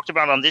we've talked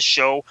about on this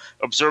show,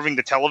 observing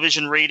the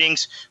television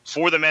ratings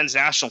for the men's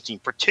national team,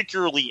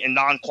 particularly in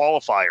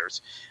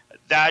non-qualifiers,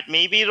 that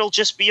maybe it'll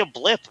just be a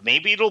blip.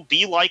 Maybe it'll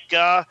be like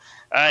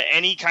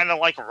any kind of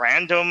like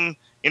random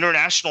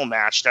international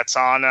match that's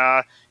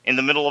on in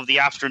the middle of the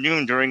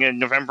afternoon during a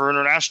November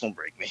international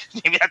break.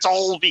 Maybe that's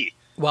all it'll be.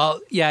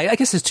 Well, yeah, I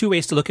guess there's 2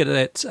 ways to look at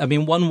it.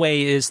 One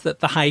way is that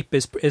the hype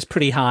is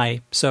pretty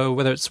high. So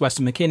whether it's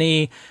Weston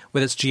McKennie,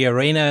 whether it's Gio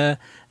Reyna,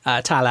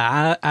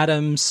 Tyler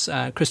Adams,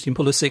 Christian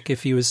Pulisic,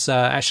 if he was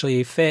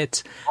actually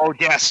fit. Oh,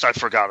 yes, I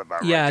forgot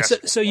about it. Yeah,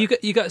 so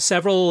you got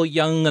several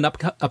young and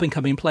up and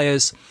coming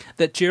players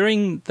that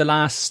during the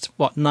last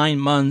 9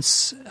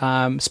 months,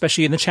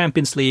 especially in the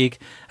Champions League,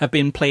 have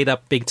been played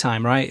up big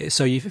time, right?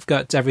 So you've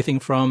got everything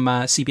from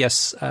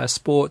CBS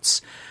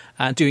Sports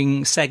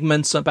doing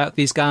segments about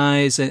these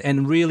guys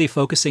and really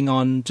focusing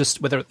on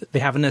just whether they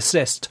have an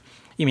assist.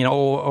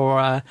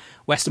 Or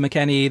Weston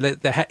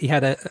McKennie, he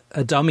had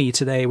a dummy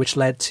today, which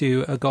led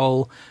to a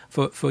goal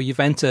for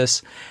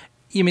Juventus.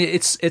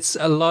 It's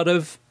a lot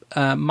of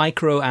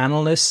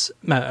analysis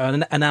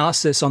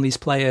on these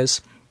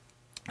players.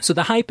 So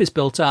the hype is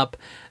built up.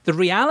 The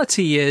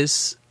reality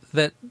is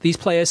that these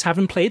players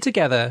haven't played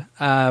together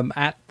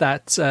at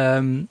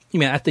the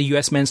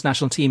U.S. men's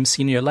national team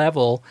senior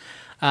level.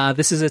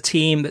 This is a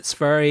team that's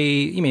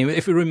very,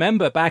 if we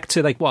remember back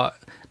to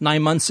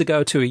 9 months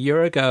ago to a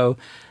year ago,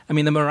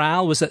 the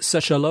morale was at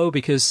such a low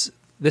because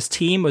this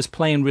team was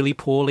playing really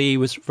poorly,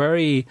 was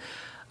very,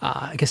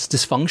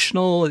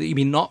 dysfunctional.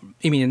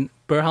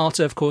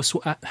 Berhalter, of course,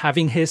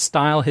 having his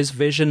style, his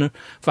vision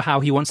for how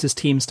he wants his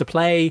teams to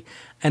play,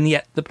 and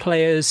yet the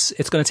players,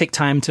 it's going to take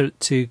time to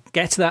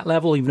get to that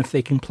level, even if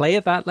they can play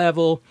at that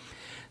level.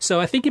 So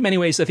I think in many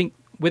ways,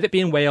 with it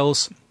being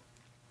Wales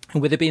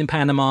and with it being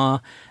Panama,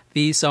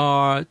 these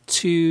are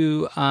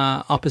two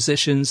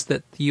oppositions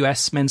that the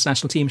US men's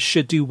national team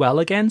should do well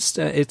against.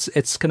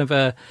 It's kind of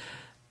a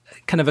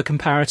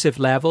comparative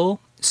level,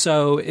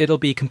 so it'll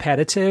be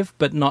competitive,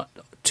 but not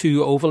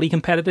too overly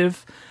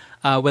competitive,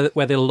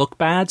 where they'll look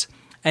bad.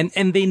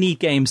 And they need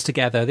games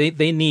together.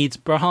 They need,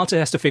 Berhalter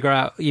has to figure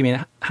out,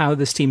 how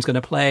this team's going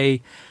to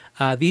play.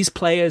 These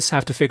players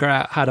have to figure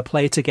out how to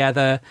play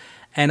together.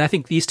 And I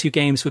think these two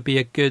games would be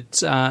a good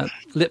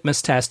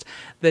litmus test.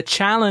 The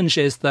challenge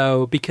is,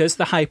 though, because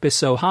the hype is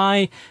so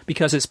high,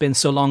 because it's been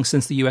so long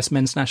since the US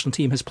men's national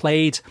team has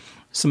played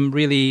some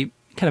really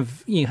kind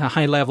of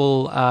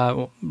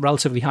high-level,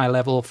 relatively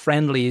high-level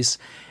friendlies,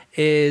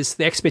 is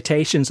the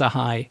expectations are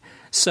high.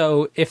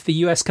 So if the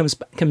US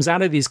comes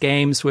out of these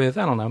games with,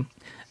 a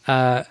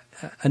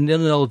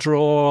 0-0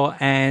 draw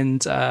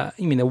and a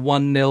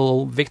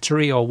 1-0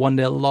 victory or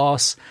 1-0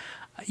 loss,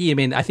 I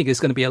think there's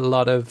going to be a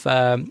lot of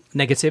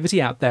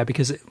negativity out there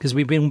because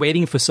we've been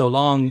waiting for so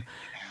long.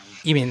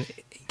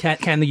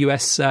 Can the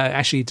US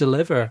actually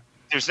deliver?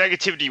 There's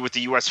negativity with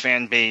the U.S.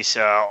 fan base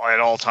at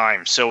all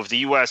times. So if the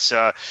U.S.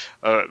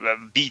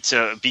 beats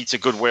a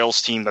good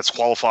Wales team that's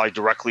qualified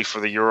directly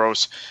for the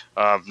Euros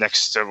the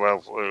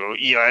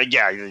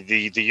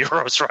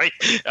Euros, right?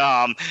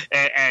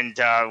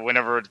 And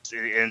whenever it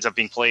ends up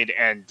being played,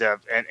 and a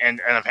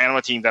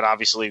Panama team that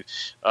obviously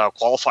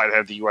qualified to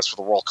have the U.S. for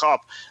the World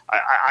Cup,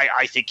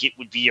 I think it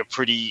would be a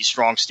pretty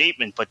strong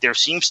statement. But there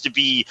seems to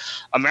be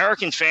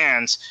American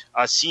fans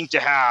seem to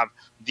have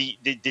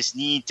this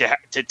need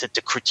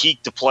to critique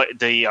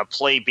the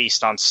play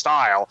based on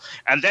style,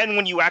 and then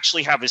when you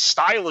actually have a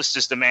stylist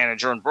as the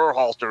manager and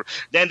Berhalter,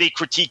 then they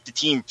critique the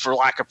team for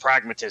lack of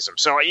pragmatism.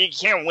 So you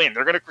can't win;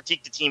 they're going to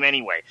critique the team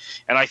anyway.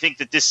 And I think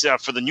that this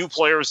for the new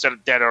players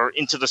that are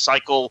into the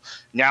cycle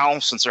now,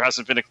 since there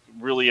hasn't been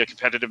really a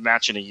competitive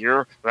match in a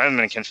year, there hasn't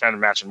been a competitive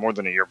match in more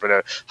than a year, but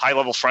a high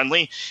level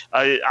friendly.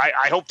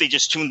 I hope they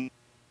just tune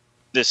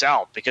this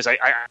out, because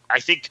I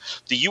think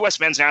the U.S.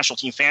 men's national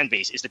team fan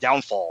base is the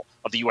downfall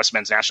of the U.S.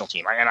 men's national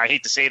team. And I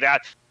hate to say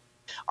that.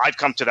 I've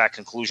come to that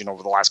conclusion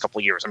over the last couple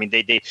of years.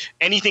 They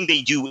anything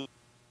they do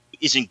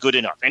isn't good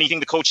enough. Anything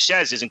the coach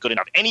says isn't good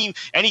enough.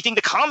 Anything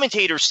the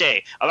commentators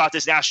say about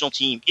this national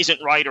team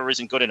isn't right or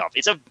isn't good enough.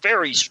 It's a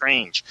very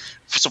strange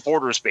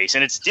supporters base,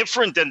 and it's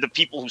different than the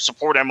people who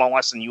support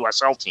MLS and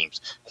USL teams,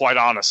 quite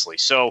honestly.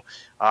 So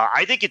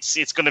I think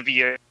it's going to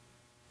be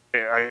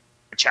a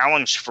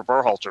challenge for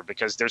Berhalter,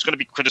 because there's going to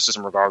be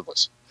criticism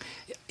regardless.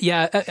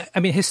 Yeah,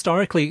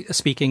 historically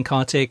speaking,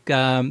 Kartik,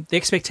 the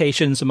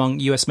expectations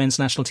among US men's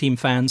national team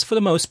fans, for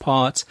the most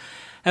part,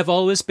 have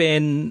always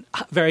been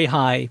very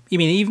high.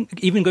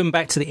 Even going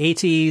back to the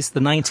 80s, the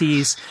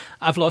 90s,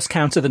 I've lost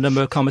count of the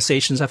number of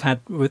conversations I've had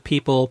with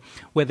people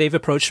where they've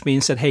approached me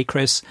and said, "Hey,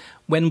 Chris,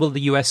 when will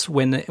the US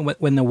win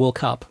the World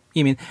Cup?"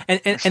 And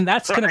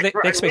that's kind of the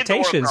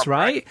expectations,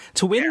 right?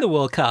 To win the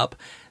World Cup.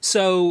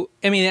 So,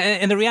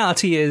 and the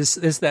reality is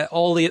that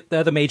all the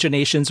other major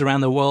nations around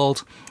the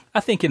world are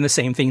thinking the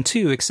same thing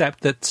too,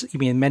 except that,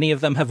 many of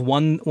them have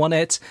won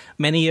it.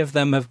 Many of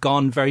them have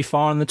gone very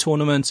far in the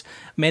tournament.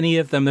 Many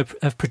of them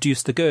have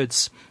produced the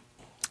goods.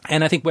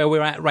 And I think where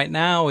we're at right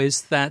now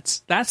is that's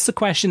the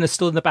question that's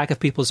still in the back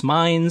of people's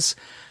minds.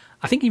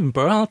 I think even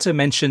Berhalter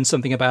mentioned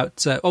something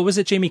about, or was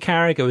it Jamie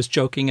Carragher was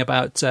joking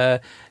about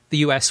the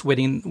US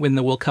win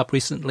the World Cup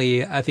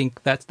recently. I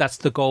think that's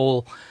the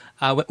goal.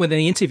 When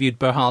they interviewed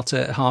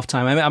Berhalter at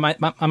halftime,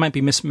 I might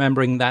be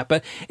misremembering that,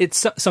 but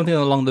it's something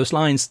along those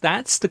lines.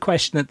 That's the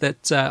question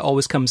that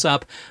always comes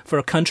up for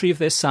a country of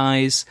this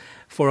size,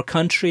 for a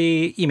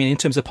country, in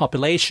terms of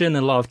population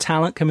and a lot of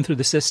talent coming through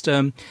the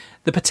system.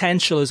 The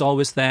potential is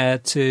always there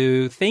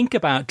to think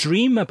about,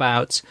 dream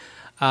about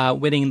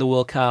winning the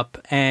World Cup,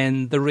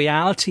 and the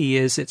reality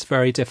is it's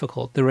very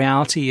difficult. The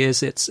reality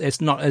is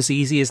it's not as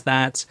easy as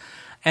that,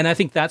 and I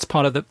think that's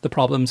part of the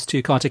problems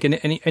too, Kartik.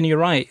 And you're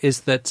right,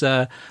 is that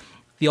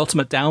the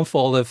ultimate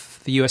downfall of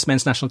the US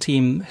men's national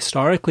team,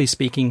 historically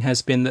speaking,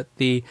 has been that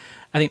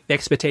I think the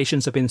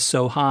expectations have been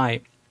so high.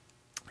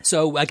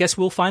 So I guess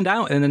we'll find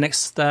out in the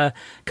next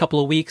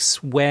couple of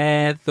weeks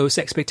where those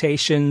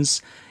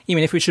expectations,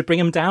 if we should bring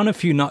them down a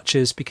few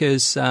notches,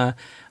 because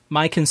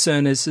my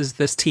concern is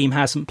this team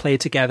hasn't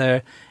played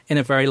together in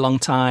a very long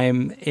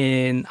time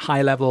in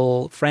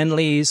high-level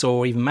friendlies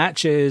or even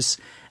matches,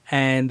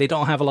 and they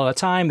don't have a lot of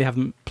time. They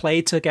haven't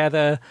played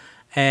together,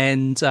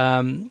 and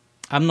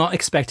I'm not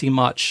expecting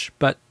much,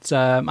 but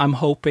I'm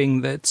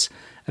hoping that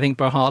I think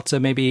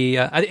Berhalter maybe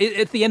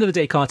at the end of the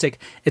day, Kartik,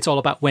 it's all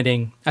about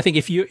winning. I think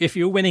if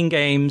you're winning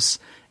games,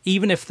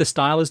 even if the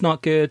style is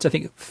not good, I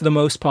think for the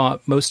most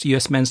part, most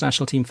US men's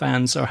national team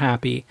fans are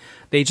happy.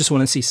 They just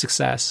want to see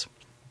success.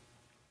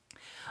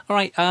 All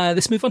right,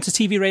 let's move on to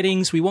TV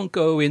ratings. We won't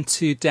go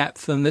into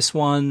depth on this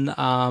one,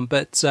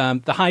 but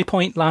the high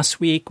point last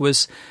week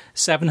was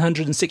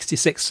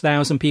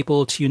 766,000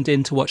 people tuned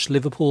in to watch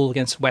Liverpool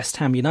against West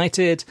Ham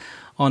United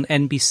on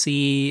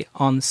NBC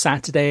on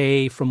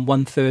Saturday from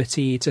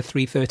 1:30 to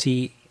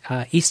 3:30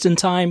 Eastern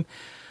Time.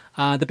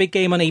 The big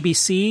game on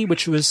ABC,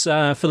 which was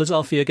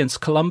Philadelphia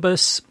against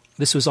Columbus.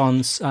 This was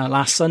on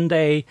last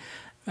Sunday.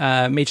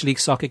 Major League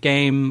Soccer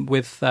game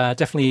with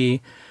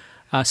definitely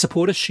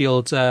Supporters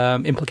Shield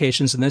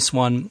implications in this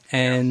one,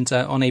 and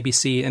on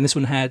ABC. And this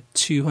one had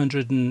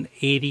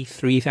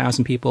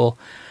 283,000 people.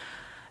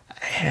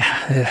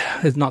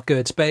 It's not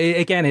good. But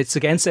again, it's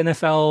against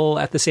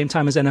NFL at the same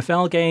time as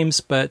NFL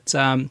games, but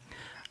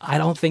I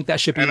don't think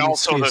that should be. And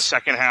also excuse. the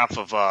second half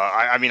of,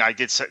 I mean, I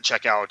did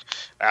check out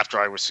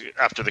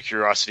after the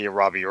curiosity of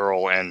Robbie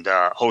Earl and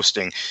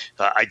hosting.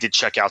 I did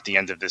check out the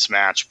end of this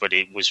match, but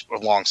it was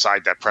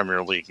alongside that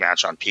Premier League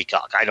match on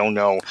Peacock. I don't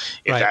know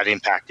if that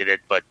impacted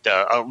it, but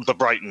the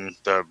Brighton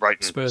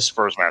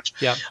Spurs match.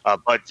 Yeah.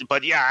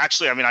 But yeah,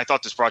 actually, I mean, I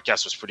thought this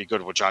broadcast was pretty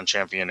good with John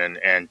Champion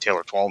and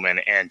Taylor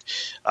Twellman, and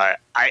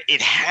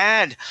it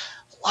had.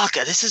 Look,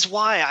 this is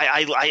why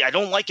I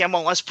don't like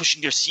MLS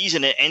pushing their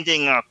season and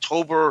ending in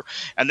October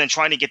and then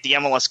trying to get the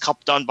MLS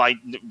Cup done by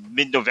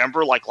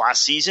mid-November like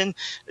last season.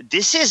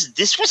 This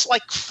was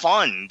like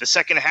fun, the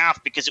second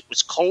half, because it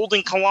was cold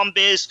in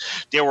Columbus.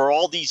 There were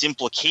all these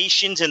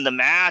implications in the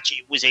match.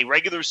 It was a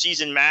regular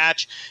season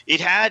match.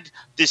 It had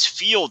this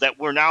feel that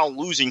we're now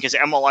losing because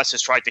MLS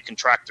has tried to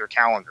contract their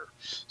calendar.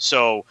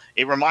 So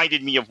it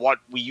reminded me of what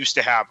we used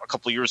to have a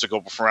couple of years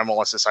ago before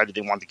MLS decided they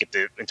wanted to get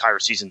the entire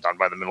season done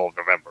by the middle of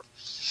November.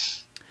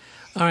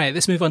 All right,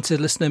 let's move on to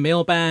listener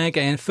mailbag.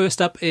 And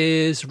first up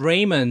is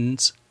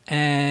Raymond.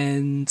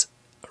 And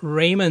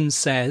Raymond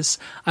says,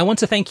 I want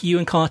to thank you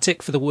and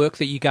Kartik for the work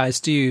that you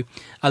guys do.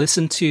 I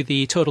listen to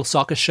the Total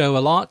Soccer Show a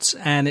lot,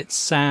 and it's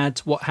sad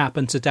what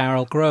happened to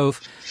Daryl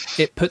Grove.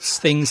 It puts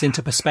things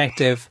into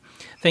perspective.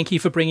 Thank you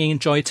for bringing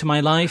joy to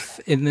my life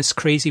in this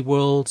crazy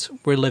world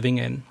we're living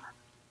in.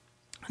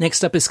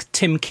 Next up is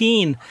Tim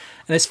Keane,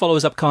 and this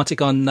follows up,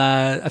 Kartik, on,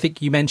 I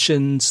think you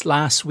mentioned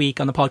last week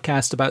on the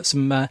podcast about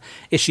some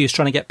issues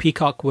trying to get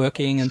Peacock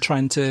working and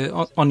trying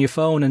to, on your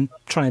phone and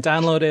trying to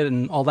download it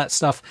and all that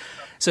stuff.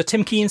 So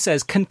Tim Keane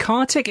says, can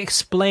Kartik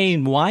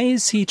explain why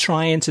is he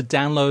trying to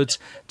download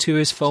to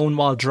his phone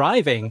while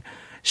driving?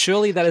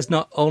 Surely that is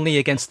not only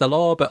against the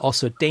law, but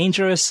also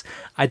dangerous.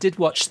 I did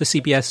watch the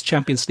CBS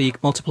Champions League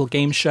multiple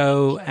game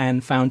show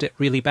and found it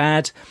really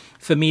bad.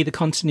 For me, the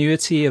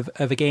continuity of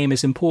a game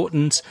is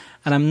important,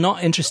 and I'm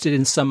not interested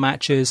in some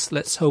matches.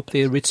 Let's hope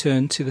they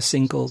return to the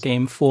single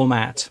game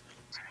format.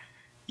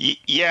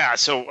 Yeah,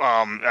 so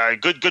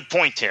good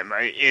point, Tim.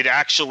 It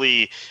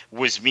actually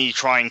was me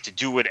trying to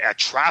do it at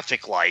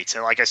traffic lights.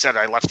 And like I said,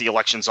 I left the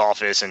elections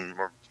office, and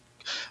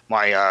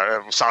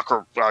my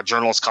soccer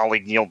journalist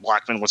colleague Neil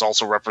Blackman was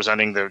also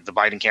representing the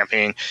Biden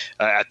campaign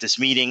at this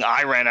meeting.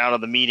 I ran out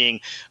of the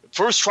meeting,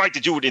 first tried to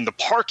do it in the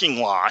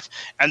parking lot,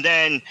 and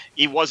then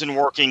it wasn't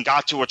working,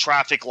 got to a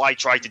traffic light,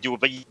 tried to do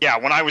it. But yeah,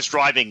 when I was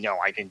driving, no,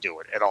 I didn't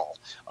do it at all.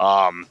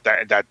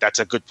 That's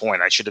a good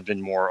point. I should have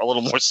been a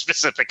little more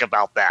specific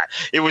about that.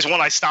 It was when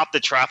I stopped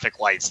the traffic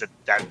lights that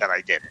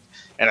I did it,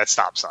 and at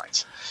stop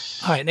signs.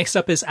 All right, next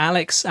up is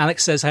Alex.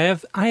 Alex says,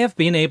 I have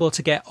been able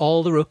to get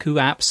all the Roku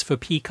apps for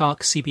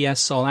Peacock,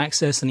 CBS All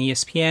Access, and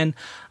ESPN.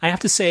 I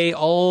have to say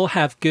all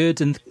have good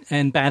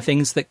and bad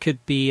things that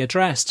could be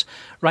addressed.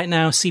 Right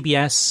now,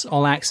 CBS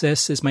All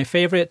Access is my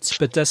favorite,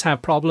 but does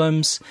have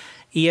problems.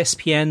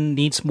 ESPN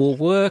needs more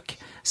work.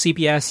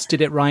 CBS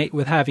did it right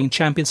with having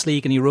Champions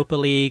League and Europa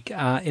League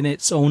in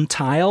its own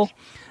tile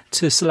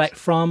to select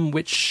from,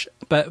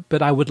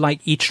 but I would like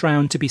each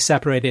round to be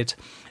separated.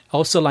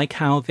 Also like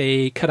how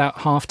they cut out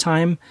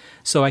halftime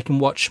so I can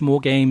watch more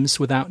games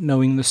without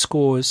knowing the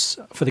scores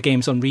for the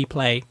games on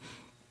replay.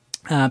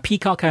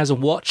 Peacock has a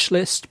watch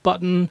list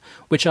button,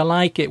 which I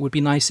like. It would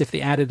be nice if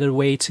they added a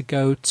way to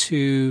go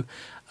to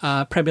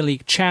Premier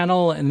League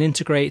channel and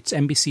integrate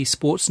NBC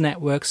Sports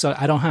Network so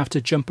I don't have to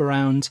jump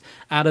around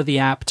out of the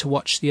app to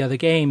watch the other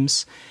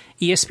games.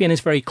 ESPN is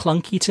very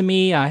clunky to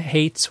me. I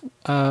hate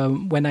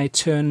when I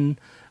turn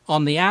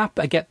on the app,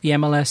 I get the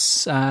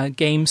MLS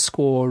game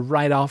score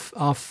right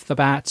off the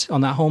bat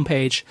on that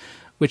homepage,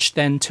 which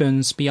then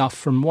turns me off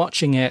from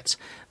watching it.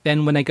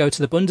 Then when I go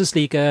to the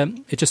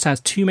Bundesliga, it just has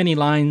too many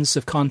lines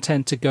of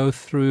content to go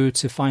through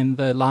to find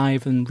the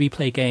live and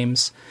replay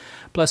games.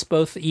 Plus,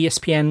 both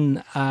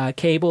ESPN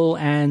Cable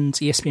and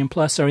ESPN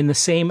Plus are in the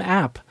same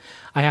app.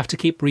 I have to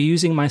keep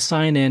reusing my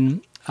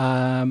sign-in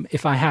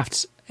if I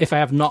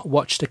have not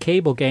watched a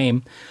cable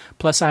game.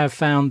 Plus, I have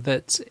found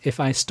that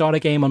if I start a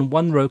game on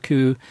one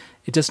Roku,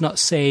 it does not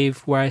save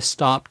where I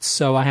stopped,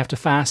 so I have to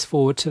fast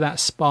forward to that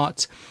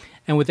spot.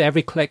 And with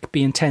every click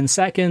being 10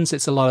 seconds,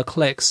 it's a lot of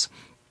clicks.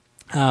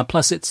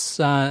 Plus,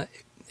 it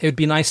would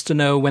be nice to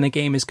know when a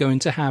game is going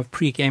to have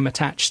pre-game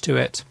attached to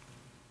it.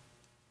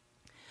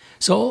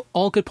 So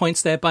all good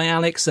points there by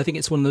Alex. I think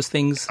it's one of those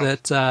things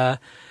that,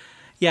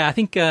 I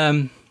think,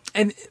 and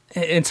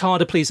it's hard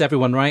to please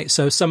everyone, right?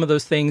 So some of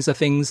those things are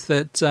things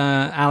that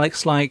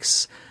Alex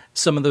likes.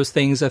 Some of those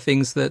things are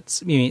things that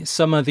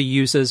some of the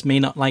users may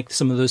not like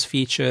some of those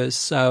features.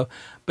 So,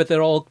 but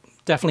they're all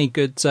definitely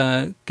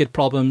good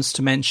problems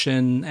to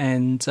mention,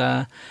 and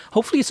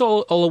hopefully it's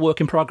all a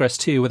work in progress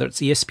too. Whether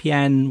it's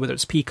ESPN, whether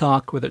it's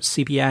Peacock, whether it's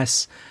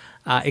CBS.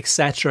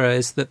 Etc.,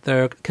 is that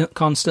they're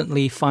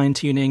constantly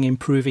fine-tuning,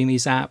 improving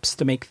these apps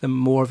to make them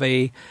more of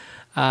a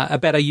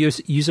better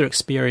user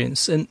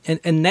experience. And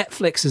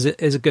Netflix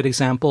is a good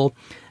example.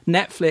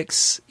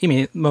 Netflix,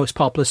 most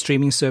popular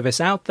streaming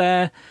service out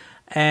there,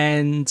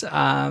 and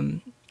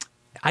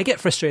I get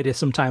frustrated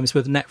sometimes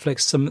with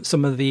Netflix.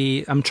 Some of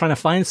the I'm trying to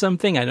find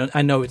something,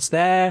 I know it's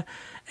there,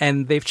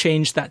 and they've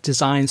changed that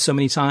design so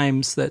many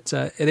times that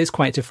it is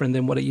quite different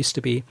than what it used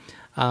to be.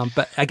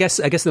 But I guess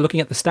they're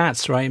looking at the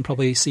stats, right, and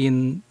probably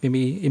seeing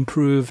maybe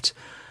improved,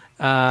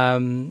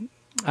 watch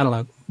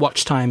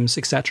times,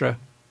 etc.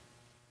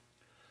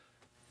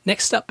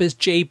 Next up is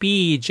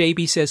JB.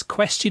 JB says,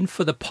 question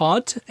for the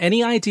pod.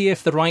 Any idea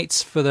if the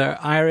rights for the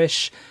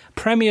Irish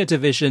Premier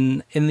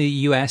Division in the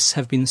US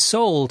have been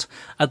sold?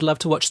 I'd love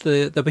to watch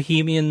the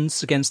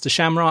Bohemians against the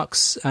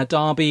Shamrocks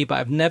derby, but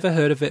I've never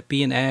heard of it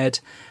being aired.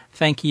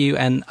 Thank you,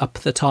 and up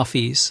the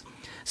Toffees.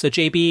 So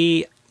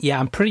JB... yeah,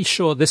 I'm pretty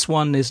sure this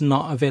one is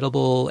not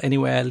available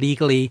anywhere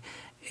legally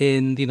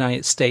in the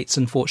United States,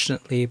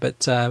 unfortunately.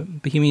 But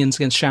Bohemians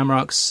against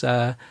Shamrocks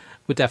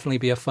would definitely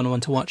be a fun one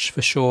to watch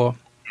for sure.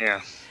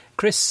 Yeah.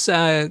 Chris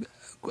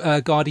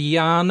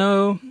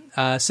Guardiano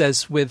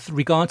says, with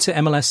regard to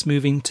MLS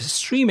moving to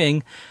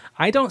streaming,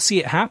 I don't see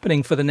it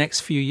happening for the next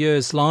few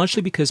years,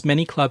 largely because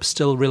many clubs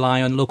still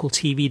rely on local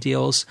TV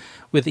deals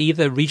with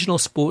either regional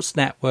sports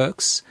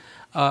networks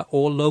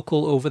or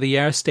local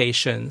over-the-air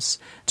stations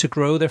to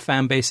grow their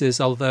fan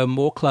bases, although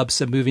more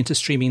clubs are moving to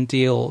streaming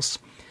deals.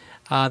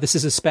 This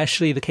is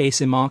especially the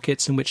case in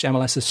markets in which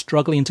MLS is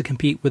struggling to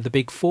compete with the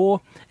Big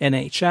Four,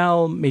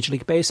 NHL, Major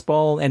League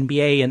Baseball,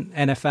 NBA, and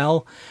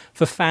NFL.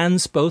 For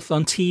fans both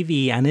on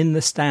TV and in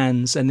the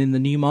stands and in the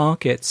new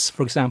markets,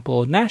 for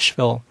example,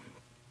 Nashville,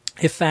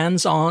 if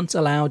fans aren't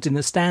allowed in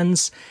the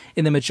stands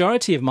in the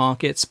majority of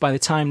markets by the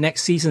time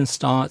next season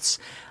starts,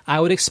 I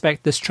would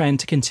expect this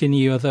trend to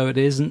continue, although it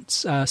isn't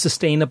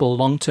sustainable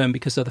long-term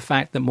because of the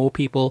fact that more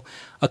people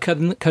are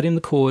cutting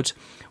the cord,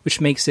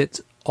 which makes it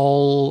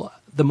all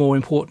the more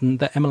important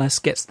that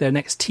MLS gets their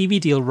next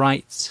TV deal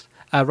rights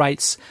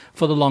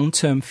for the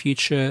long-term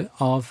future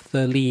of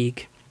the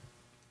league.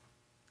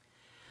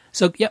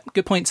 So, yep,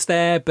 good points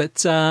there,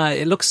 but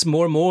it looks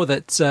more and more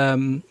that...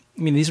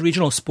 these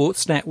regional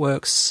sports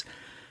networks,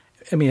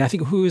 I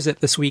think who was it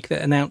this week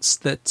that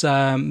announced that,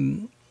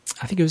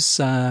 I think it was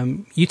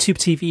YouTube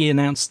TV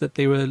announced that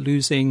they were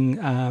losing,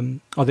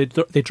 or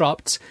they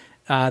dropped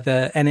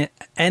the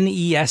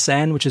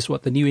NESN, which is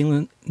what the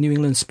New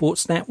England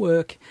Sports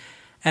Network.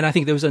 And I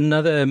think there was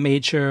another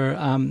major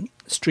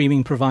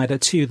streaming provider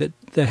too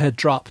that had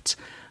dropped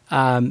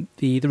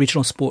the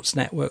regional sports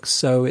networks.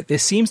 So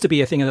this seems to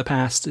be a thing of the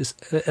past, is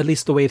at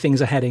least the way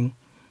things are heading.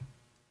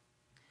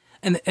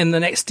 And the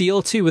next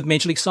deal, too, with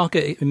Major League Soccer,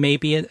 it may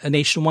be a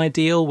nationwide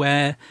deal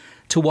where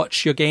to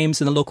watch your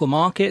games in the local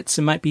markets,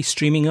 it might be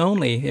streaming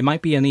only. It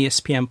might be an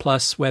ESPN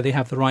Plus where they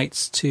have the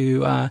rights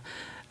to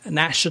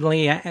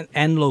nationally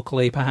and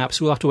locally,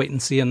 perhaps. We'll have to wait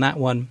and see on that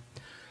one.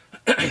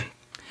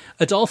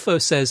 Adolfo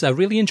says, I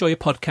really enjoy your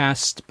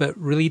podcast, but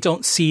really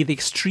don't see the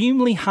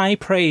extremely high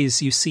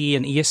praise you see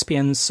in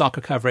ESPN's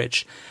soccer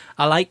coverage.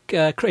 I like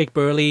Craig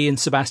Burley and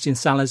Sebastian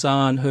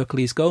Salazar and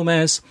Hercules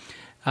Gomez,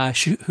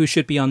 who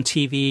should be on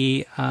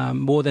TV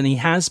more than he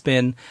has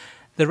been.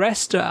 The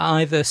rest are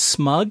either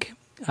smug,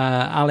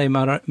 Ale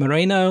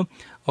Moreno,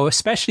 or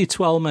especially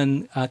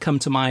Twellman come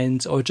to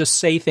mind, or just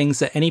say things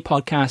that any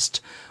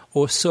podcast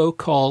or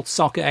so-called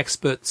soccer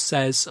expert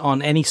says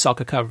on any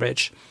soccer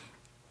coverage.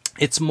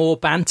 It's more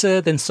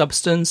banter than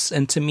substance,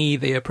 and to me,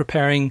 they are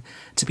preparing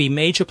to be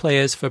major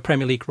players for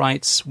Premier League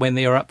rights when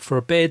they are up for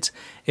a bid.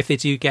 If they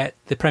do get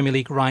the Premier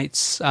League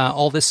rights,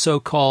 all this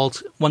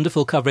so-called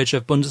wonderful coverage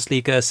of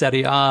Bundesliga,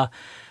 Serie A,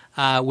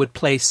 would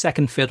play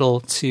second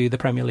fiddle to the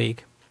Premier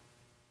League.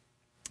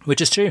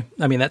 Which is true.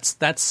 That's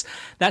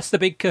the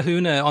big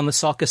kahuna on the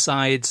soccer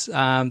side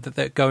that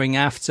they're going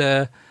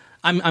after.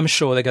 I'm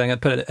sure they're going to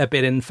put a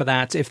bid in for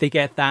that. If they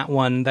get that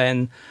one,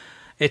 then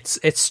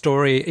it's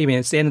story.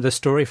 It's the end of the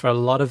story for a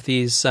lot of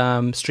these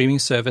streaming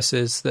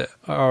services that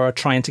are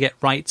trying to get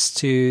rights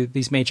to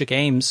these major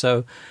games.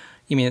 So,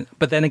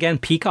 but then again,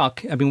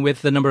 Peacock.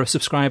 With the number of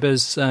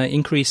subscribers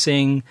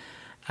increasing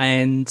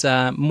and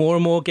more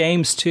and more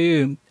games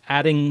too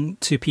adding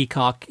to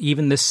Peacock.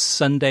 Even this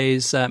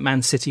Sunday's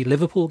Man City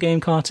Liverpool game,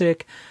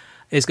 Kartik,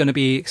 is going to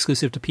be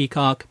exclusive to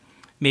Peacock.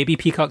 Maybe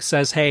Peacock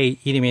says, "Hey,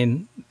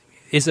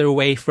 is there a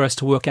way for us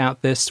to work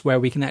out this where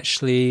we can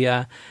actually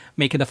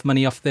make enough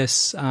money off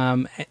this?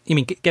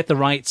 Get the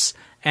rights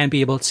and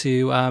be able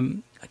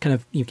to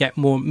get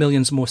more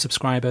millions more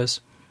subscribers."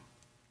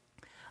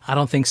 I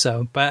don't think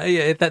so, but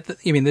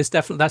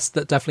that's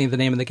definitely the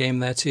name of the game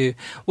there too.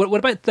 What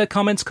about the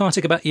comments,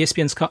 Kartik, about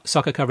ESPN's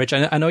soccer coverage?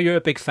 I know you're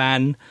a big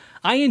fan.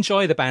 I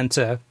enjoy the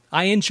banter.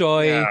 I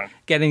enjoy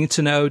getting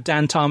to know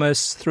Dan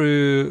Thomas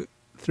through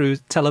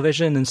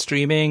television and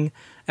streaming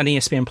and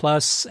ESPN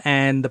Plus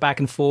and the back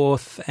and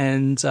forth.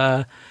 And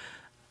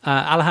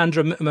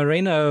Alejandro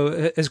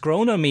Moreno has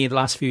grown on me the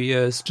last few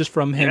years just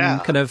from him,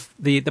 kind of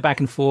the back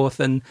and forth.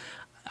 And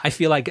I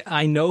feel like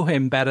I know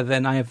him better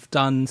than I have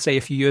done, say,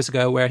 a few years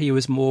ago, where he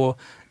was more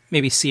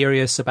maybe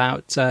serious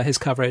about his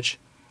coverage.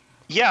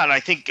 Yeah, and I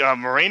think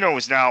Moreno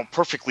is now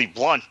perfectly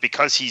blunt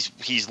because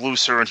he's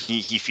looser and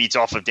he feeds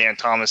off of Dan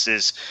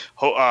Thomas's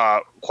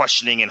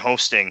questioning and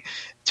hosting,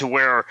 to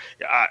where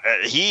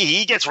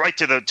he gets right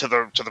to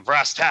the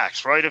brass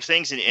tacks, right, of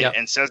things,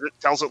 and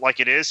tells it like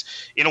it is,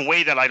 in a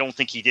way that I don't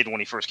think he did when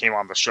he first came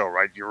on the show.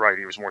 Right, you're right.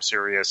 He was more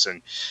serious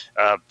and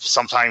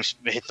sometimes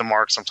hit the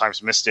mark,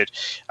 sometimes missed it.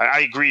 I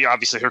agree.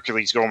 Obviously,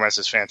 Herculez Gomez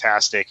is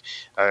fantastic.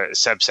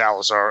 Seb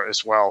Salazar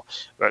as well,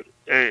 but.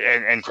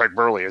 And Craig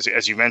Burley,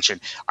 as you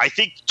mentioned. I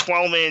think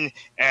Twellman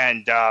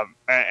and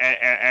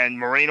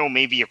Moreno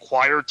may be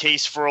acquired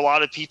taste for a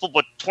lot of people,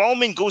 but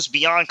Twellman goes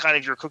beyond kind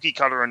of your cookie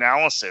cutter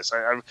analysis.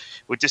 I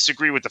would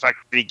disagree with the fact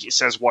that he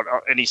says what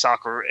any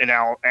soccer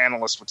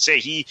analyst would say.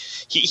 He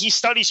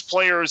studies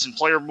players and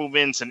player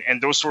movements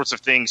and those sorts of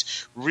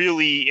things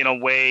really in a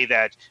way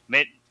that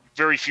meant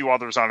very few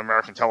others on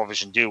American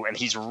television do, and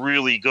he's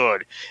really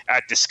good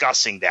at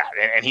discussing that.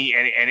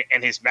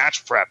 And his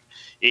match prep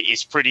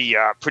is pretty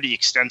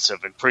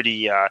extensive and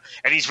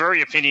and he's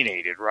very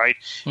opinionated, right?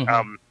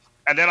 Mm-hmm.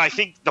 And then I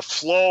think the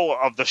flow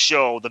of the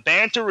show, the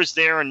banter is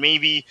there, and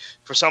maybe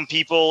for some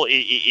people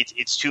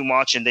it's too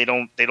much and they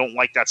don't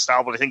like that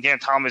style. But I think Dan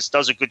Thomas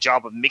does a good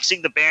job of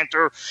mixing the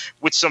banter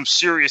with some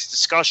serious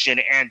discussion.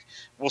 And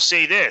we'll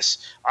say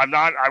this: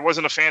 I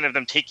wasn't a fan of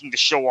them taking the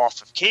show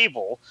off of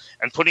cable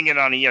and putting it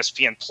on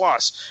ESPN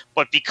Plus.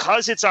 But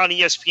because it's on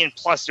ESPN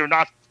Plus, they're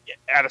not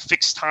at a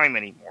fixed time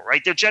anymore,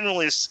 right? They're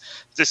generally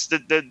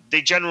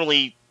they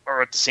generally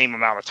are at the same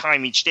amount of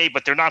time each day,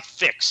 but they're not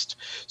fixed.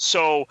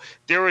 So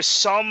there is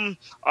some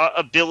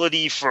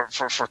ability for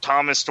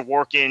Thomas to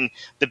work in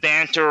the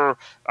banter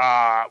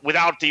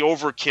without the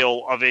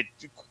overkill of it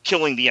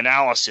killing the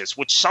analysis,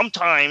 which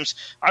sometimes,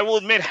 I will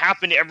admit,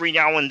 happened every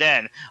now and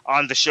then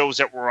on the shows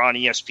that were on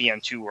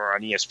ESPN2 or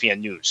on ESPN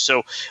News.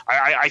 So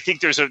I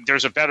think there's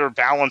a better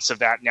balance of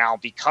that now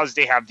because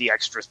they have the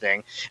extra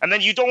thing, and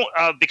then you don't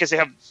because they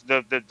have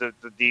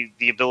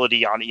the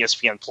ability on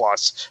ESPN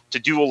Plus to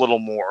do a little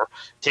more,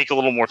 take a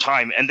little more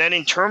time, and then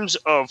in terms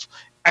of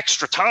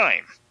extra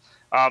time.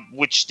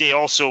 Which they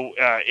also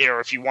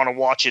air if you want to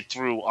watch it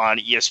through on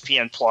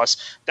ESPN Plus.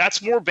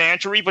 That's more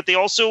bantery, but they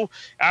also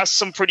ask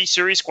some pretty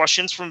serious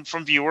questions from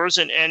viewers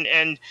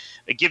and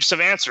give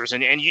some answers.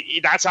 And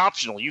that's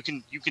optional. You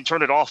can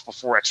turn it off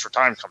before extra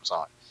time comes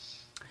on.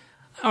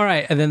 All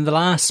right, and then the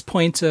last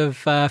point of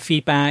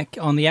feedback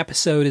on the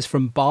episode is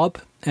from Bob,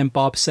 and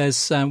Bob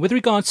says, with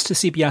regards to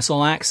CBS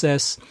All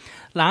Access,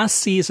 last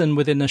season,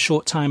 within a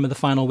short time of the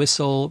final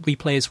whistle,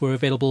 replays were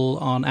available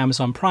on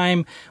Amazon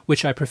Prime,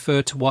 which I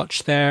prefer to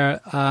watch there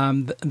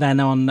than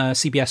on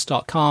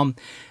CBS.com.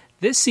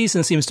 This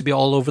season seems to be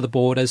all over the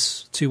board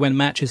as to when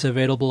matches are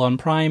available on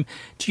Prime.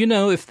 Do you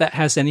know if that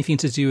has anything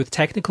to do with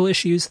technical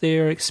issues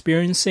they're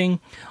experiencing?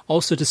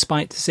 Also,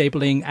 despite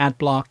disabling ad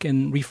block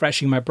and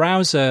refreshing my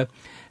browser,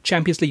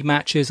 Champions League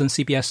matches on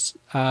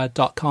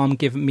CBS.com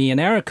give me an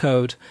error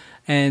code,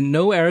 and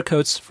no error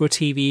codes for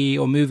TV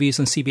or movies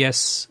on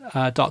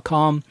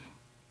CBS.com.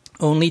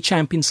 Only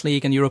Champions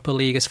League and Europa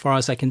League as far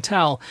as I can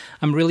tell.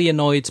 I'm really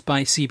annoyed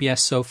by CBS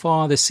so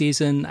far this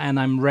season, and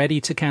I'm ready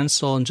to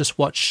cancel and just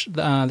watch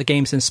the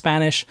games in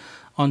Spanish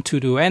on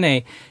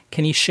TUDN.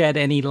 Can you shed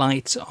any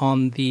light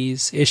on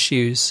these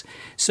issues?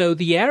 So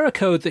the error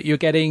code that you're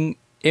getting,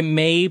 it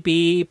may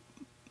be...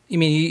 I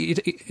mean,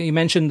 you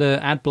mentioned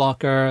the ad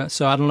blocker,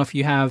 so I don't know if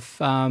you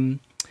have...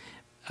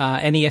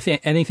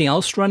 anything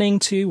else running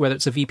too, whether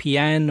it's a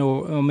VPN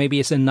or maybe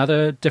it's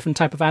another different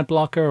type of ad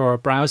blocker or a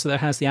browser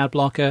that has the ad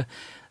blocker.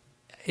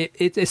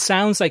 It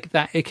sounds like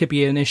that it could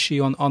be an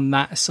issue on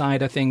that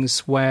side of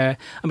things where,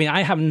 I mean,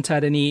 I haven't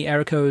had any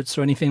error codes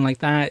or anything like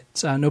that.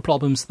 No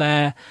problems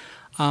there.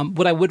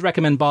 What I would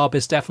recommend, Bob,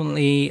 is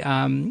definitely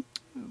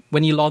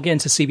when you log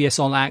into CBS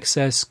All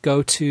Access,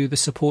 go to the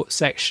support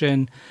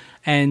section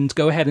and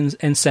go ahead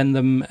and send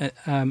them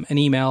an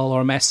email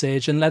or a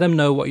message and let them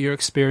know what you're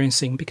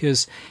experiencing,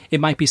 because it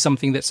might be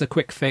something that's a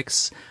quick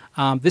fix.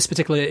 This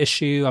particular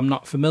issue I'm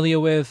not familiar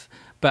with,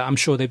 but I'm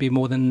sure they'd be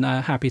more than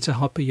happy to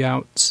help you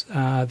out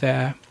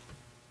there.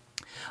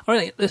 All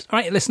right,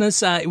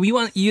 listeners, we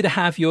want you to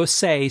have your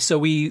say, so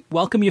we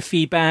welcome your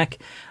feedback.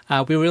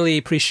 We really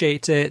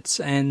appreciate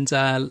it, and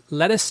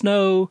let us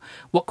know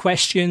what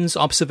questions,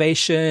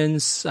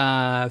 observations,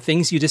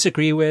 things you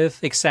disagree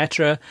with,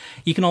 etc.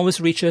 You can always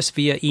reach us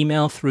via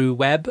email through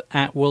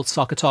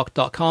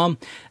web@worldsoccertalk.com,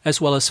 as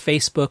well as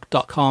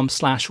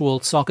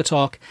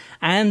facebook.com/worldsoccertalk,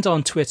 and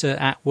on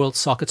Twitter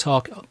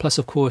 @worldsoccertalk. Plus,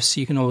 of course,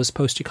 you can always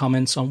post your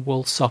comments on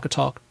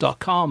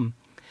worldsoccertalk.com.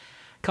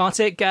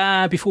 Kartik,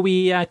 before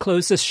we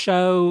close this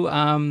show,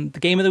 the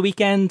game of the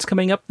weekend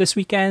coming up this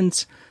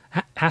weekend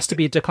has to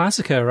be Der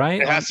Klassiker,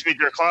 right? It has to be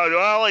Der Klassiker.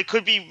 Well, it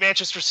could be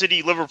Manchester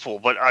City, Liverpool,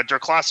 but Der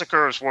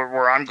Klassiker is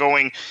where I'm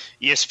going.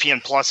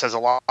 ESPN Plus has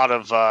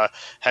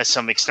has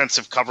some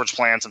extensive coverage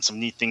plans and some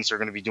neat things they're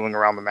going to be doing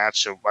around the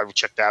match, so I would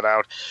check that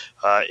out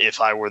if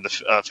I were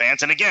the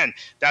fans. And again,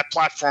 that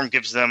platform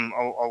gives them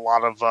a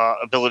lot of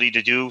ability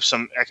to do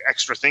some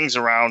extra things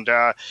around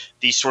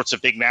these sorts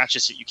of big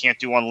matches that you can't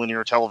do on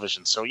linear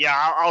television. So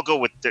yeah, I'll go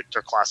with Der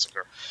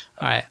Klassiker.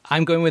 All right,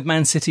 I'm going with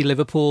Man City,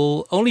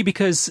 Liverpool, only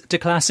because Der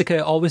Klassiker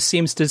always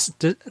seems to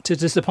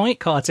disappoint,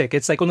 Kartik.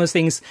 It's like one of those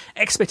things,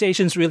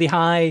 expectations really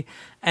high,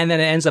 and then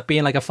it ends up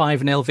being like a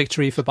 5-0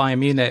 victory for Bayern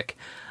Munich.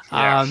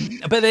 Yeah.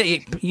 But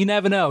you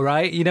never know,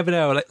 right? You never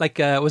know.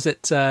 Was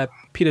it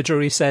Peter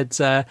Drury said,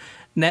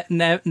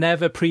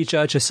 never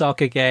prejudge a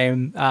soccer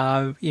game.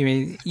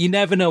 You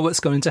never know what's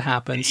going to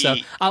happen. So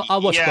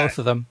I'll watch both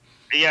of them.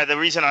 Yeah, the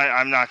reason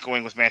I'm not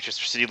going with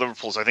Manchester City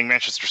Liverpool is I think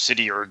Manchester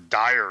City are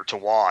dire to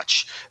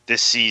watch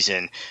this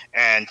season.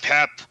 And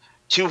Pep,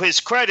 to his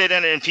credit,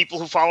 and people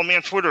who follow me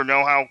on Twitter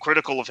know how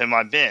critical of him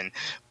I've been,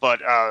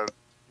 but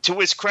to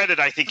his credit,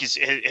 I think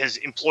has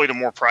employed a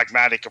more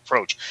pragmatic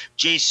approach.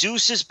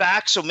 Jesus is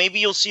back, so maybe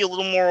you'll see a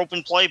little more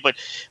open play, but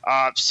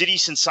City,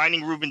 since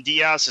signing Ruben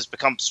Diaz, has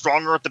become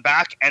stronger at the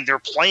back, and they're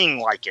playing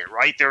like it,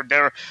 right?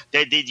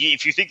 They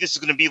if you think this is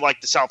going to be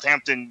like the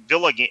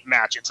Southampton-Villa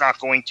match, it's not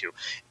going to.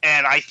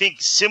 And I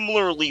think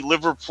similarly,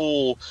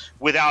 Liverpool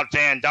without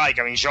Van Dijk,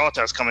 I mean, Jota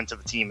has come into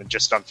the team and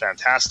just done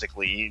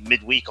fantastically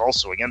midweek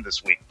also again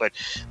this week. But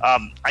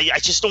I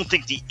just don't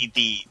think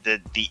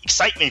the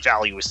excitement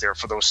value is there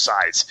for those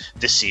sides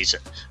this season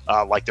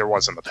like there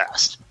was in the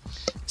past.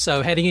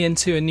 So heading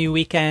into a new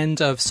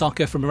weekend of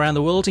soccer from around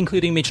the world,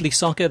 including Major League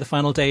Soccer, the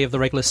final day of the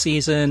regular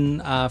season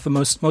for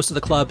most of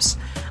the clubs,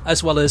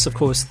 as well as, of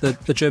course,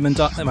 the German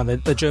Der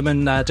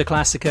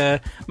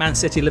Klassiker, Man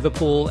City,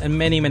 Liverpool, and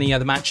many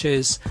other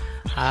matches.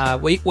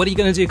 What are you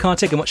going to do,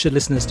 Kartik, and what should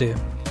listeners do?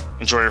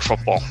 Enjoy your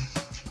football.